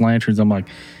just those lanterns. I'm like,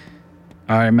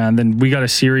 all right, man. Then we got a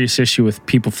serious issue with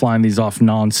people flying these off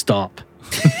nonstop.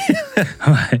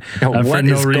 What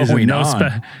is going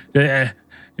on? Yeah.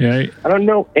 I don't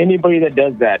know anybody that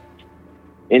does that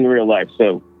in real life.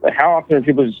 So how often are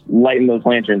people just lighting those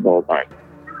lanterns all the time?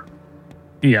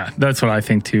 Yeah, that's what I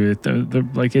think too.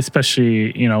 Like,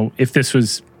 especially, if this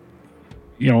was,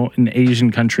 an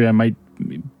Asian country, I might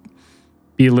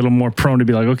be a little more prone to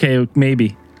be like, okay,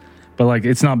 maybe. But like,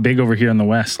 it's not big over here in the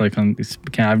West. Like,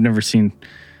 I've never seen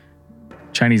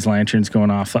Chinese lanterns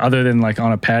going off other than like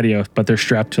on a patio, but they're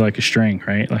strapped to like a string,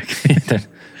 right? Like, they're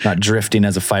not drifting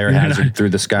as a fire hazard through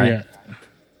the sky.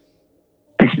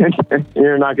 Yeah.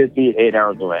 You're not going to see it 8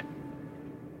 hours away.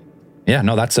 Yeah,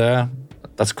 no, that's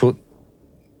cool.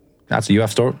 That's a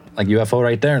UFO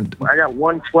right there. I got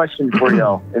one question for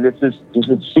y'all, and this is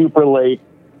super late,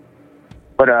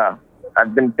 but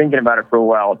I've been thinking about it for a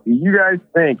while. Do you guys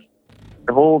think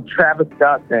the whole Travis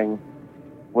Scott thing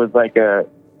was like a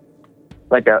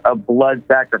blood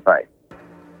sacrifice?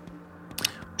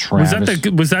 Was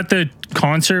that the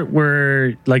concert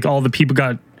where like all the people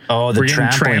got were getting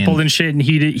trampled and shit, and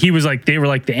he was like, they were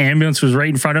like, the ambulance was right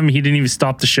in front of him. He didn't even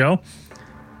stop the show.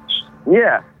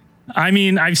 Yeah. I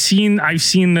mean, I've seen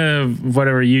the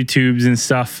whatever YouTubes and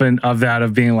stuff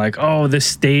of being like, oh, this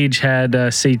stage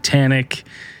had satanic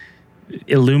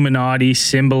Illuminati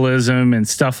symbolism and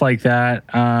stuff like that.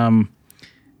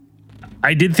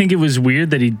 I did think it was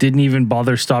weird that he didn't even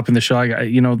bother stopping the show.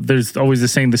 There's always the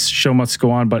saying, the show must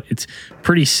go on, but it's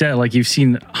pretty set. Like, you've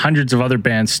seen hundreds of other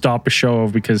bands stop a show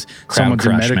because someone's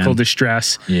in medical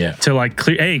distress to like,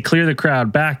 clear the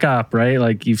crowd, back up, right?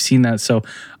 Like, you've seen that. So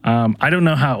I don't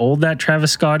know how old that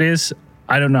Travis Scott is.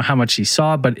 I don't know how much he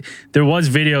saw, but there was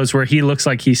videos where he looks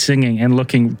like he's singing and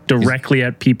looking directly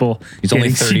at people. He's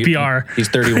only 30, CPR. He's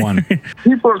 31.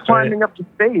 People are climbing up the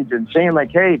stage and saying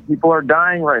like, hey, people are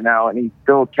dying right now. And he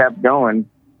still kept going.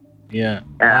 Yeah.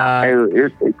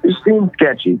 It seems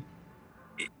sketchy.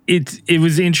 It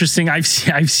was interesting. I've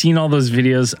seen all those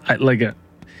videos.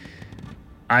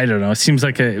 I don't know. It seems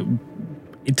like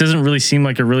it doesn't really seem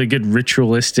like a really good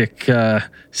ritualistic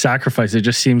sacrifice. It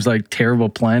just seems like terrible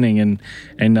planning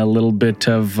and a little bit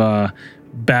of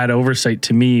bad oversight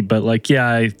to me. But like, yeah,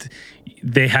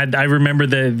 I remember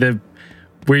the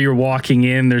where you're walking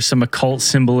in, there's some occult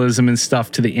symbolism and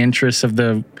stuff to the interests of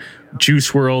the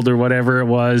Juice World or whatever it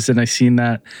was. And I seen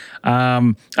that.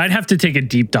 I'd have to take a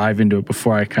deep dive into it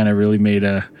before I kind of really made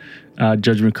a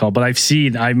judgment call, but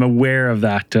I'm aware of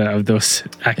that, of those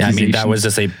accusations. Yeah, I mean, that was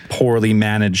just a poorly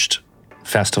managed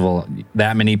festival.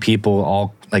 That many people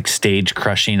all like stage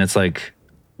crushing. It's like,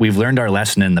 we've learned our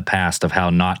lesson in the past of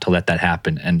how not to let that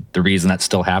happen. And the reason that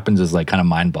still happens is like kind of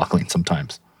mind boggling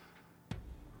sometimes.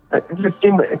 It just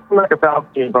seemed like a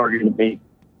Faustian bargain to me.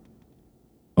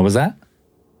 What was that?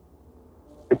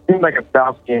 It seemed like a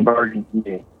Faustian bargain to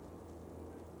me.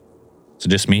 So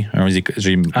just me, or is he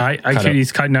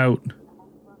he's cutting out.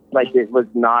 Like, it was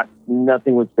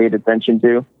nothing was paid attention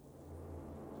to.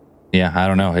 Yeah, I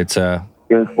don't know. It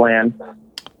was planned.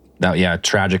 A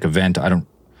tragic event.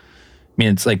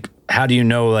 It's like, how do you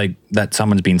know like that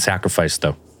someone's being sacrificed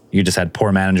though? You just had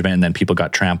poor management and then people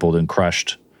got trampled and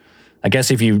crushed. I guess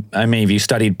if you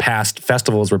studied past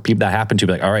festivals where people that happened to,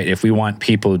 be like, all right, if we want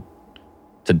people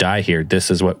to die here, this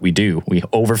is what we do. We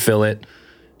overfill it.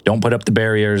 Don't put up the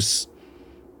barriers.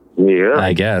 Yeah,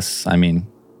 I guess.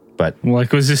 But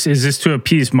like, is this to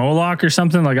appease Moloch or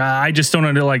something? Like, I just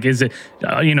don't know. Like, is it?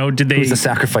 Did they? Who's the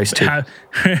sacrifice to?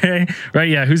 Right?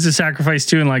 Yeah. Who's the sacrifice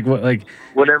to? And like, what? Like,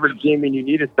 whatever demon you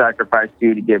need to sacrifice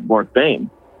to get more fame.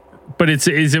 But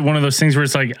is it one of those things where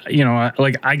it's like,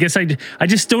 like, I guess I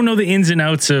just don't know the ins and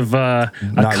outs of not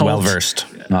well versed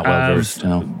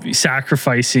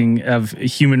sacrificing of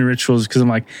human rituals, because I'm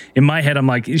like, in my head I'm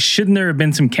like, shouldn't there have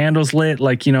been some candles lit,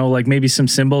 like like maybe some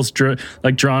symbols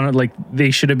drawn, like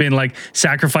they should have been like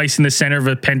sacrificing the center of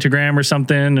a pentagram or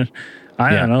something.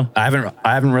 I don't know. I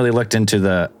haven't really looked into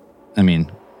the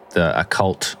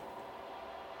occult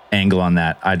angle on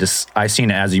that. I seen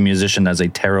it as a musician as a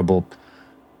terrible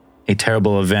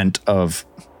event of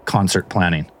concert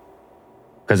planning,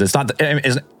 because it's not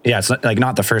like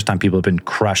not the first time people have been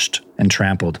crushed and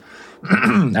trampled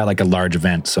at like a large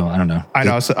event. So I don't know.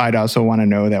 I'd also want to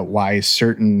know that why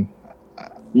certain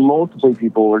multiple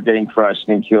people were getting crushed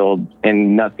and killed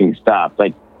and nothing stopped.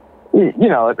 Like,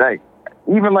 like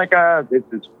even like this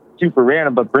is super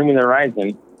random, but Bring Me the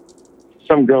Horizon,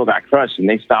 some girl got crushed and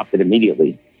they stopped it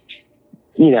immediately.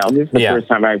 You know, this is the first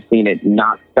time I've seen it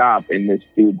not stop, and this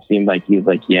dude seemed like he was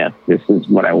like, yes, this is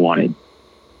what I wanted.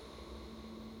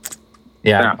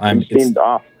 Yeah, it seemed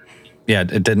off. Yeah,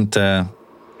 it didn't,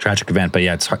 tragic event, but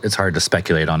yeah, it's hard to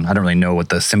speculate on. I don't really know what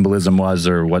the symbolism was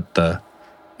or what the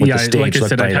stage like I looked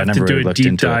said, like. I'd have never to do really a looked deep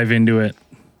into dive into it.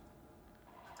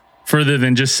 Further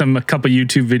than just a couple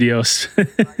YouTube videos. If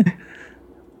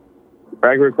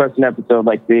I could request an episode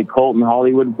like the Cult in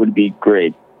Hollywood would be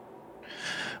great.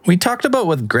 We talked about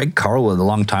with Greg Carlwood a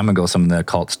long time ago, some of the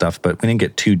occult stuff, but we didn't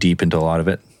get too deep into a lot of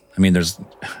it. I mean, there's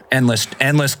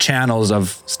endless channels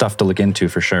of stuff to look into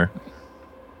for sure.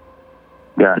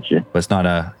 Gotcha. But it's not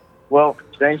a... Well,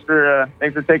 thanks for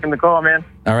taking the call, man.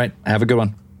 All right. Have a good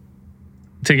one.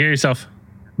 Take care of yourself.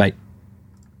 Bye.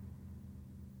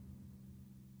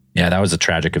 Yeah, that was a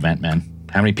tragic event, man.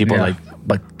 How many people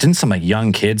but didn't some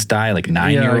young kids die, like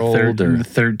 9-year-old or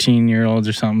 13-year-olds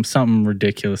or something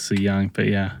ridiculously young, but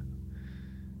yeah.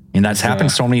 And that's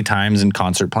happened so many times in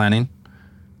concert planning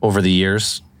over the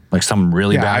years, like some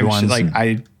really bad ones.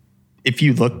 If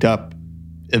you looked up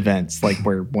events like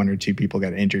where 1 or 2 people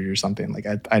got injured or something, like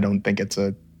I don't think it's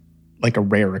a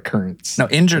rare occurrence. No,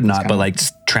 injured not, but like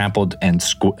trampled and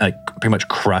pretty much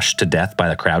crushed to death by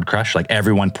the crowd crush, like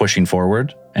everyone pushing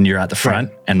forward and you're at the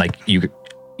front and like you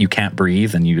can't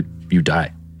breathe and you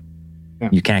die. Yeah.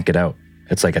 You can't get out.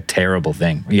 It's like a terrible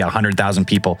thing. You got 100,000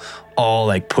 people all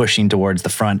like pushing towards the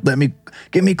front.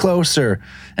 Get me closer.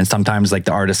 And sometimes like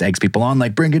the artist eggs people on,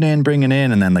 like bring it in.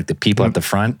 And then like the people at the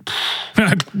front.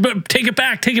 Take it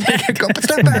back. Go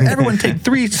step back. Everyone take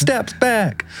 3 steps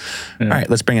back. Yeah. All right,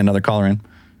 let's bring another caller in.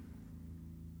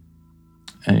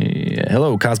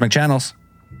 Hello, Cosmic Channels.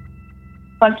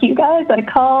 Fuck you guys, I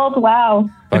called. Wow.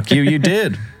 Fuck you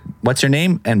did. What's your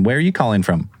name and where are you calling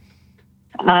from?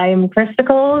 I'm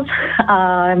Christicles.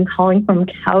 I'm calling from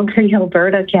Calgary,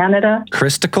 Alberta, Canada.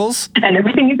 Christicles? And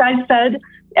everything you guys said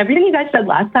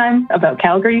last time about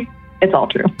Calgary, it's all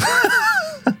true.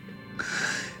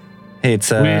 Hey,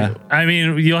 it's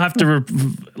you'll have to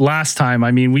last time. I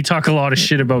mean, we talk a lot of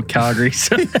shit about Calgary.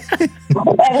 So.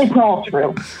 It's all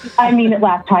true. I mean it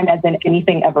last time as in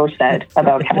anything ever said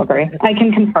about Calgary. I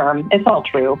can confirm it's all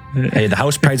true. Hey, the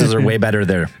house prices are way better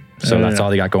there. So that's all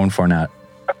they got going for now.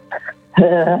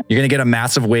 You're going to get a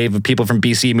massive wave of people from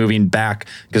BC moving back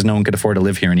because no one could afford to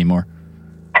live here anymore.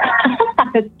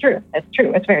 It's true.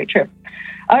 It's very true.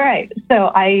 All right.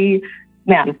 So I'm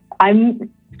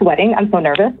sweating. I'm so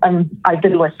nervous. I've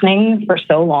been listening for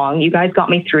so long. You guys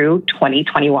got me through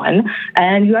 2021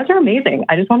 and you guys are amazing.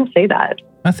 I just want to say that.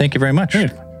 Oh, thank you very much. Hey.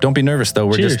 Don't be nervous though.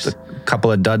 We're just a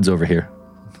couple of duds over here.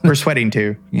 We're sweating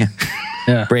too.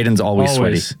 Yeah. Braden's always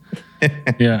sweaty.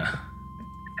 Yeah.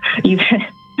 You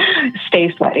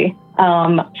stay sweaty.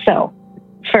 So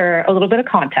for a little bit of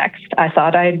context, I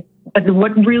thought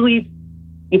what really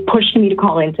pushed me to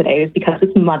call in today is because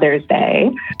it's Mother's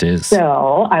Day. It is.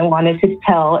 So I wanted to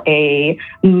tell a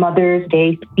Mother's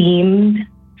Day themed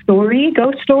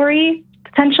ghost story,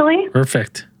 potentially.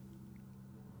 Perfect.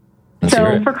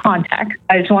 So for context,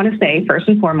 I just want to say first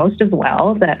and foremost as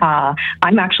well that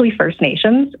I'm actually First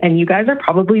Nations, and you guys are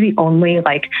probably the only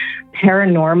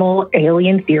paranormal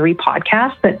alien theory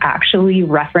podcast that actually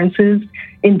references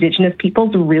Indigenous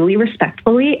peoples really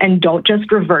respectfully and don't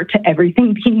just revert to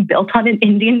everything being built on an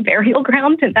Indian burial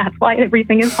ground, and that's why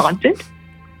everything is haunted.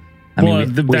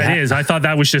 I thought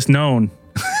that was just known.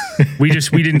 we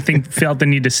felt the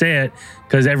need to say it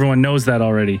because everyone knows that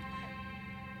already.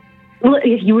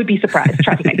 You would be surprised.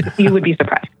 Trust me, you would be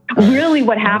surprised. Really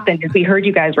what happened is we heard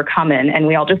you guys were coming and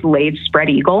we all just laid spread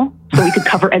eagle so we could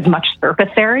cover as much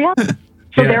surface area.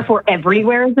 So therefore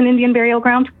everywhere is an Indian burial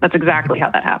ground. That's exactly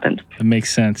how that happened. That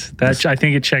makes sense. I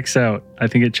think it checks out.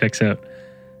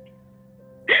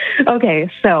 Okay,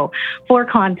 so for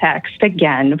context,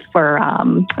 again, for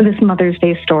this Mother's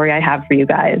Day story I have for you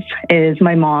guys is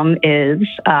my mom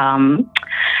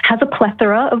has a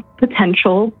plethora of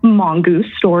potential mongoose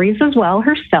stories as well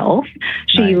herself.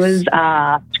 She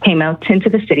came out into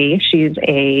the city. She's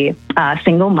a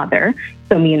single mother.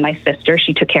 So me and my sister,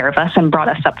 she took care of us and brought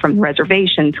us up from the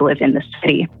reservation to live in the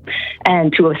city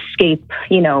and to escape,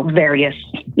 various,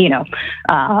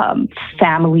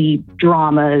 family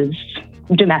dramas,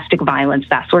 domestic violence,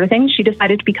 that sort of thing. She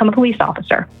decided to become a police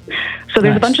officer. So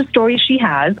there's a bunch of stories she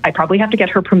has. I probably have to get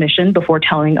her permission before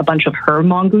telling a bunch of her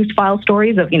mongoose file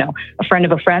stories of, a friend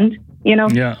of a friend,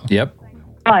 Yeah. Yep.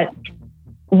 But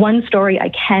one story I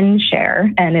can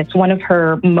share, and it's one of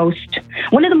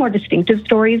the more distinctive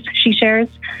stories she shares.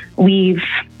 We've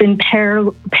been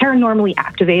paranormally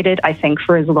activated, I think,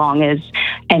 for as long as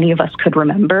any of us could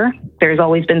remember. There's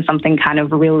always been something kind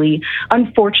of really,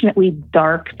 unfortunately,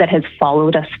 dark that has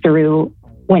followed us through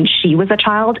when she was a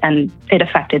child, and it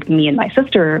affected me and my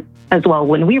sister as well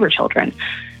when we were children.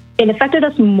 It affected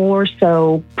us more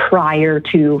so prior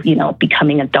to,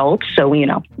 becoming adults. So,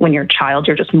 when you're a child,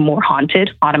 you're just more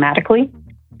haunted automatically.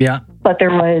 Yeah. But there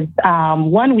was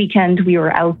one weekend we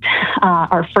were out.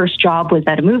 Our first job was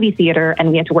at a movie theater,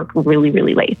 and we had to work really,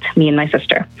 really late, me and my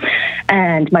sister.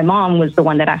 And my mom was the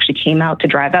one that actually came out to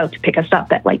drive out to pick us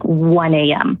up at like 1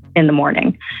 a.m. in the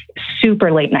morning,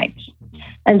 super late nights.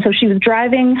 And so she was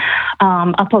driving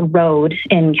up a road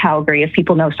in Calgary, if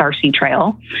people know Sarcee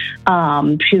Trail.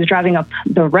 She was driving up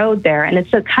the road there, and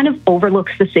it's a kind of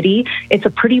overlooks the city. It's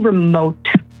a pretty remote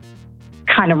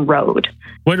kind of road.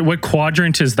 What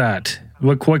quadrant is that?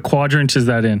 What quadrant is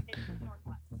that in?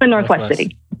 The Northwest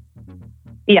City.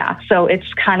 Yeah, so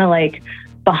it's kind of like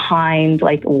behind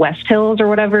like West Hills or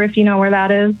whatever, if you know where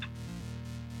that is.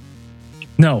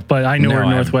 No, but I know where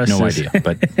Northwest is. No idea,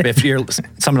 but if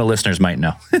some of the listeners might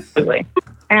know.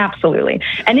 Absolutely.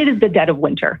 And it is the dead of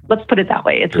winter. Let's put it that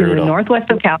way. It's in the northwest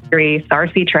of Calgary,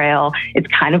 Sarcee Trail. It's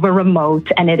kind of a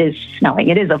remote, and it is snowing.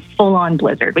 It is a full-on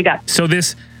blizzard. So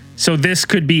this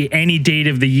could be any date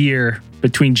of the year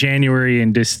between January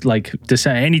and December,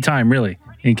 any time really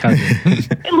in Calgary.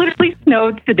 It literally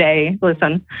snowed today.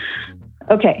 Listen.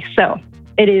 Okay, so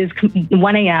it is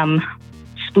 1 a.m.,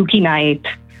 spooky night,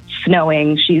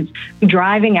 snowing. She's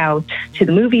driving out to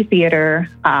the movie theater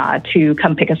to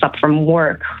come pick us up from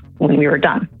work when we were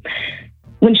done.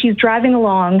 When she's driving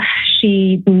along,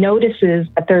 she notices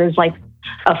that there's like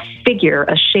a figure,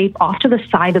 a shape off to the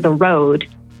side of the road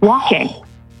walking.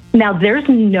 Now,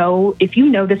 if you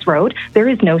know this road, there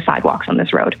is no sidewalks on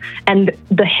this road. And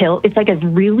the hill, it's like a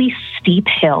really steep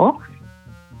hill.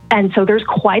 And so there's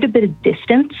quite a bit of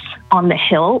distance on the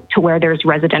hill to where there's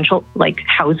residential like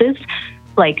houses,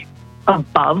 like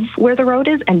above where the road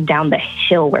is and down the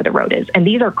hill where the road is. And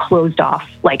these are closed off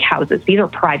like houses. These are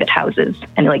private houses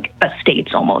and like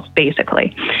estates almost,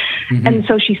 basically. Mm-hmm. And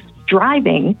so she's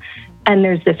driving and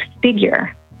there's this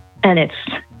figure, and it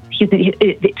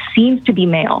seems to be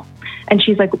male. And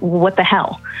she's like, what the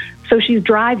hell? So she's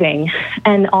driving,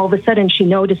 and all of a sudden she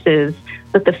notices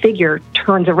that the figure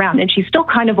turns around, and she's still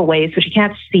kind of away, so she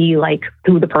can't see like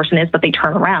who the person is, but they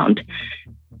turn around.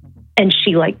 And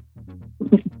she like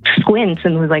squints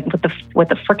and was like, what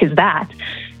the frick is that?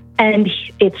 And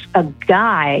it's a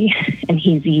guy, and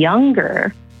he's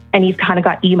younger, and he's kind of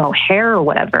got emo hair or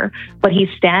whatever, but he's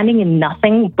standing in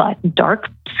nothing but dark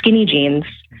skinny jeans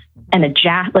and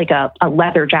a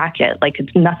leather jacket. Like,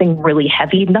 it's nothing really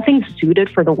heavy, nothing suited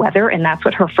for the weather. And that's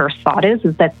what her first thought is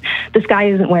that this guy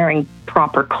isn't wearing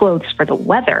proper clothes for the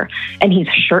weather, and he's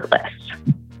shirtless.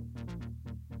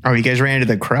 Oh, you guys ran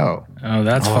into the Crow. Oh,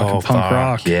 that's fucking punk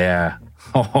rock. Yeah.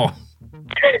 Oh.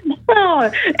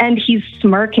 And he's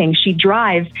smirking. She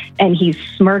drives and he's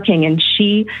smirking, and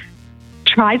she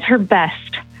tries her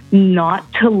best not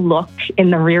to look in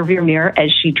the rearview mirror as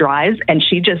she drives, and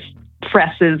she just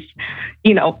presses,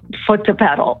 foot to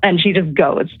pedal, and she just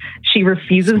goes. She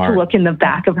refuses to look in the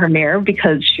back of her mirror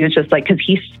because she was just like, because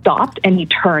he stopped and he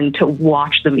turned to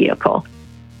watch the vehicle.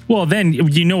 Well, then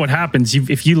you know what happens.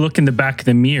 If you look in the back of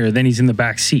the mirror, then he's in the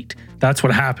back seat. That's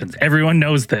what happens. Everyone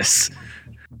knows this.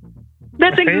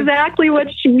 That's exactly what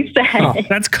she said. Oh,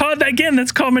 that's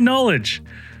common knowledge.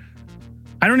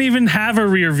 I don't even have a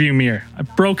rear view mirror. I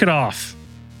broke it off.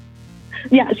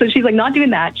 Yeah, so she's like not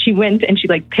doing that. She went and she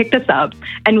like picked us up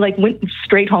and like went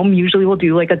straight home. Usually we'll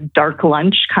do like a dark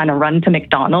lunch kind of run to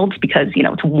McDonald's because,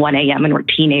 it's 1 a.m. and we're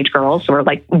teenage girls. So we're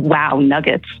like, wow,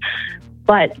 nuggets.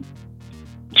 But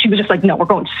she was just like, no, we're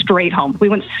going straight home. We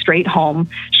went straight home.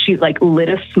 She like lit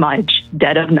a smudge,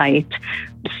 dead of night,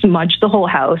 smudged the whole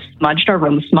house, smudged our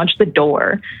room, smudged the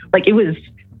door. Like, it was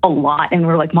a lot. And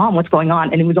we're like, Mom, what's going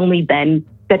on? And it was only then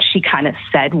that she kind of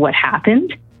said what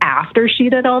happened after she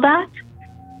did all that.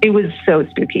 It was so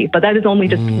spooky, but that is only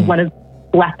just one of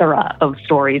plethora of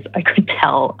stories I could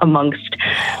tell amongst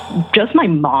just my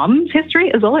mom's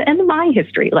history as well and my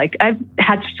history. Like, I've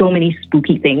had so many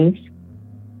spooky things.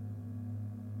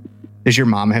 Does your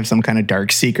mom have some kind of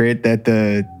dark secret that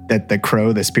the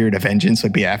Crow, the spirit of vengeance,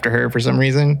 would be after her for some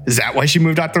reason? Is that why she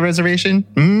moved off the reservation?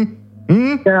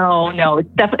 No, it's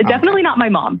definitely not my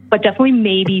mom, but definitely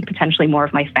maybe potentially more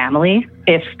of my family.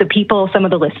 If some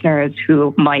of the listeners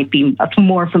who might be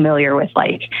more familiar with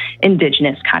like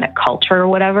Indigenous kind of culture or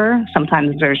whatever,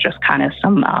 sometimes there's just kind of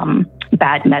some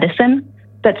bad medicine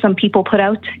that some people put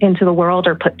out into the world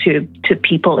or put to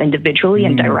people individually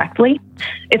and directly.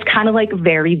 It's kind of like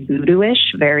very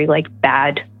voodoo-ish, very like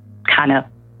bad kind of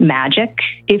magic,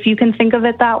 if you can think of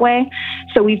it that way.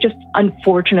 So we've just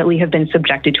unfortunately have been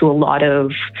subjected to a lot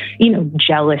of,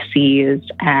 jealousies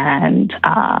and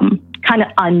kind of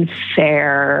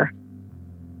unfair,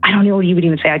 I don't know what you would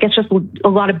even say, I guess just a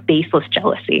lot of baseless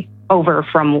jealousy over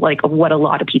from like what a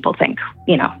lot of people think,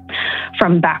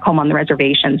 from back home on the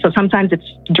reservation. So sometimes it's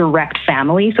direct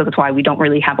family. So that's why we don't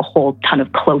really have a whole ton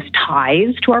of close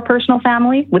ties to our personal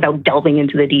family without delving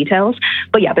into the details.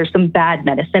 But yeah, there's some bad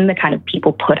medicine that kind of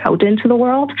people put out into the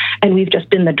world. And we've just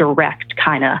been the direct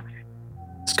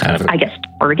I guess,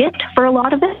 target for a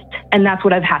lot of it. And that's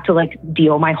what I've had to like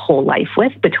deal my whole life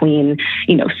with between,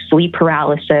 sleep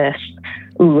paralysis,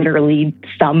 literally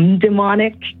some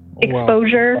demonic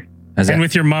exposure. And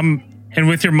with your mom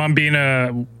being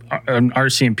an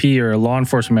RCMP or a law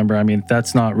enforcement member, I mean,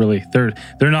 that's not really, they're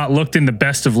not looked in the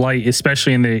best of light,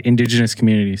 especially in the Indigenous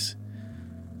communities.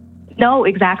 No,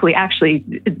 exactly. Actually,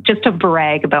 just to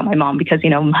brag about my mom, because,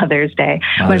 Mother's Day,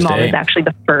 my mom is actually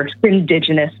the first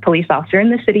Indigenous police officer in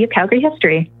the city of Calgary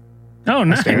history. Oh,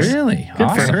 nice. Really? Good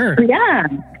Awesome. for her. Yeah.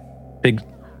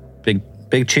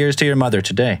 Big cheers to your mother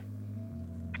today.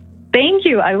 Thank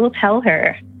you. I will tell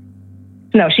her.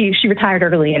 No, she retired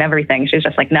early and everything. She was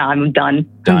just like, no, I'm done.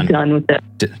 I'm done with it.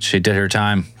 She did her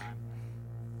time.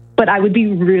 But I would be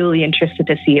really interested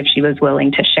to see if she was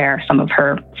willing to share some of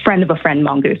her friend of a friend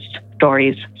mongoose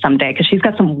stories someday, because she's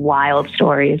got some wild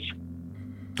stories.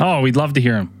 Oh, we'd love to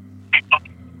hear them.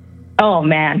 Oh,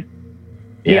 man.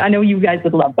 Yeah, I know you guys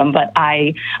would love them, but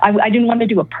I didn't want to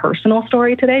do a personal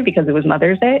story today because it was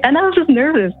Mother's Day, and I was just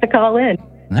nervous to call in.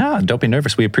 No, don't be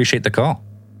nervous. We appreciate the call.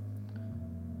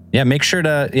 Yeah, make sure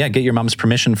to get your mom's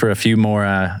permission for a few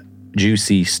more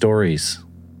juicy stories.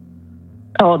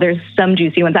 Oh, there's some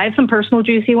juicy ones. I have some personal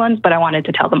juicy ones, but I wanted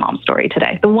to tell the mom story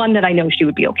today. The one that I know she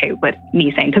would be okay with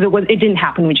me saying, because it didn't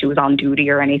happen when she was on duty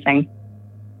or anything.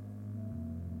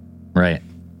 Right.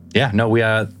 Yeah, no,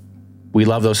 we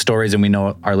love those stories, and we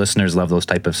know our listeners love those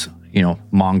type of,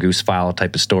 mongoose file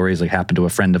type of stories, like happened to a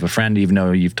friend of a friend, even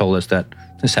though you've told us that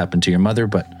this happened to your mother,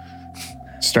 but...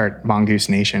 Start Mongoose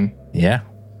Nation. Yeah.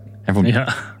 Everyone.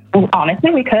 Yeah.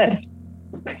 Honestly, we could.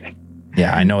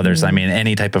 Yeah, I know there's,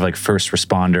 any type of like first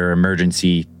responder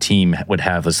emergency team would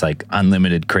have this like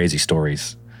unlimited crazy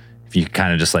stories. If you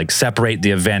kind of just like separate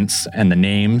the events and the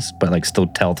names, but like still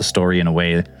tell the story in a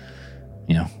way,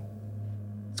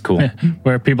 it's cool.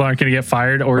 Where people aren't going to get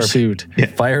fired or sued. Yeah.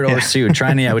 Fired or sued.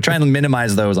 We're trying to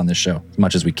minimize those on this show as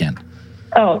much as we can.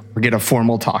 Oh. Or get a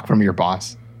formal talk from your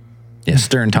boss. Yeah,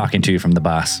 stern talking to you from the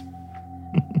boss.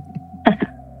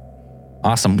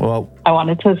 Awesome. Well, I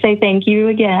wanted to say thank you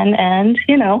again and,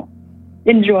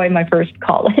 enjoy my first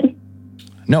call-in.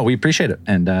 No, we appreciate it.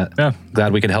 And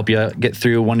glad we could help you get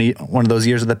through one of those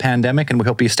years of the pandemic, and we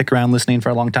hope you stick around listening for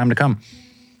a long time to come.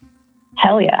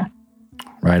 Hell yeah.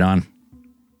 Right on.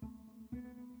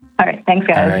 All right. Thanks,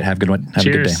 guys. All right. Have a good one. Have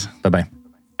a good day. Bye-bye.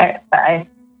 All right. Bye.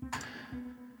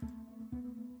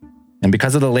 And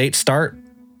because of the late start,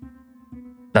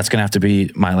 that's going to have to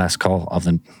be my last call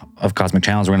of Cosmic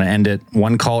Channels. We're going to end it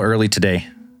one call early today.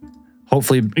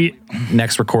 Hopefully,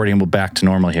 next recording we'll back to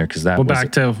normal here, because that was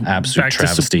absolute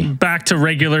travesty. Back to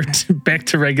regular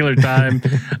time,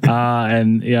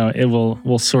 and we'll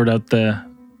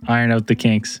iron out the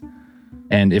kinks.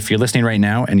 And if you're listening right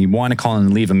now and you want to call in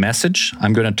and leave a message,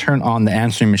 I'm going to turn on the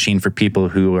answering machine for people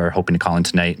who are hoping to call in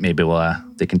tonight. Maybe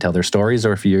they can tell their stories,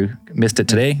 or if you missed it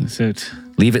today,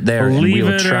 leave it there. Leave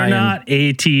it or not,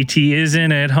 ATT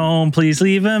isn't at home. Please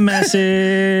leave a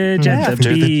message at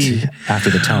the beep. After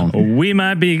the tone. We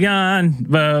might be gone,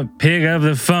 but pick up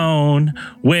the phone.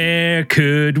 Where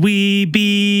could we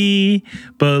be?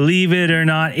 Believe it or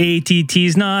not,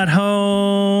 ATT's not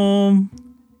home.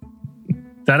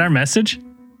 Is that our message?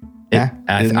 Yeah.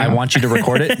 I want you to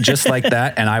record it just like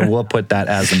that, and I will put that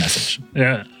as a message.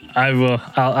 Yeah, I will.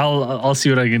 I'll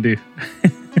see what I can do.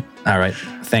 All right.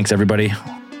 Thanks, everybody.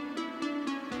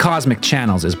 Cosmic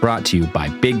Channels is brought to you by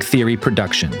Big Theory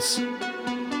Productions.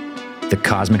 The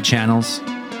Cosmic Channels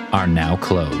are now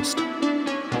closed.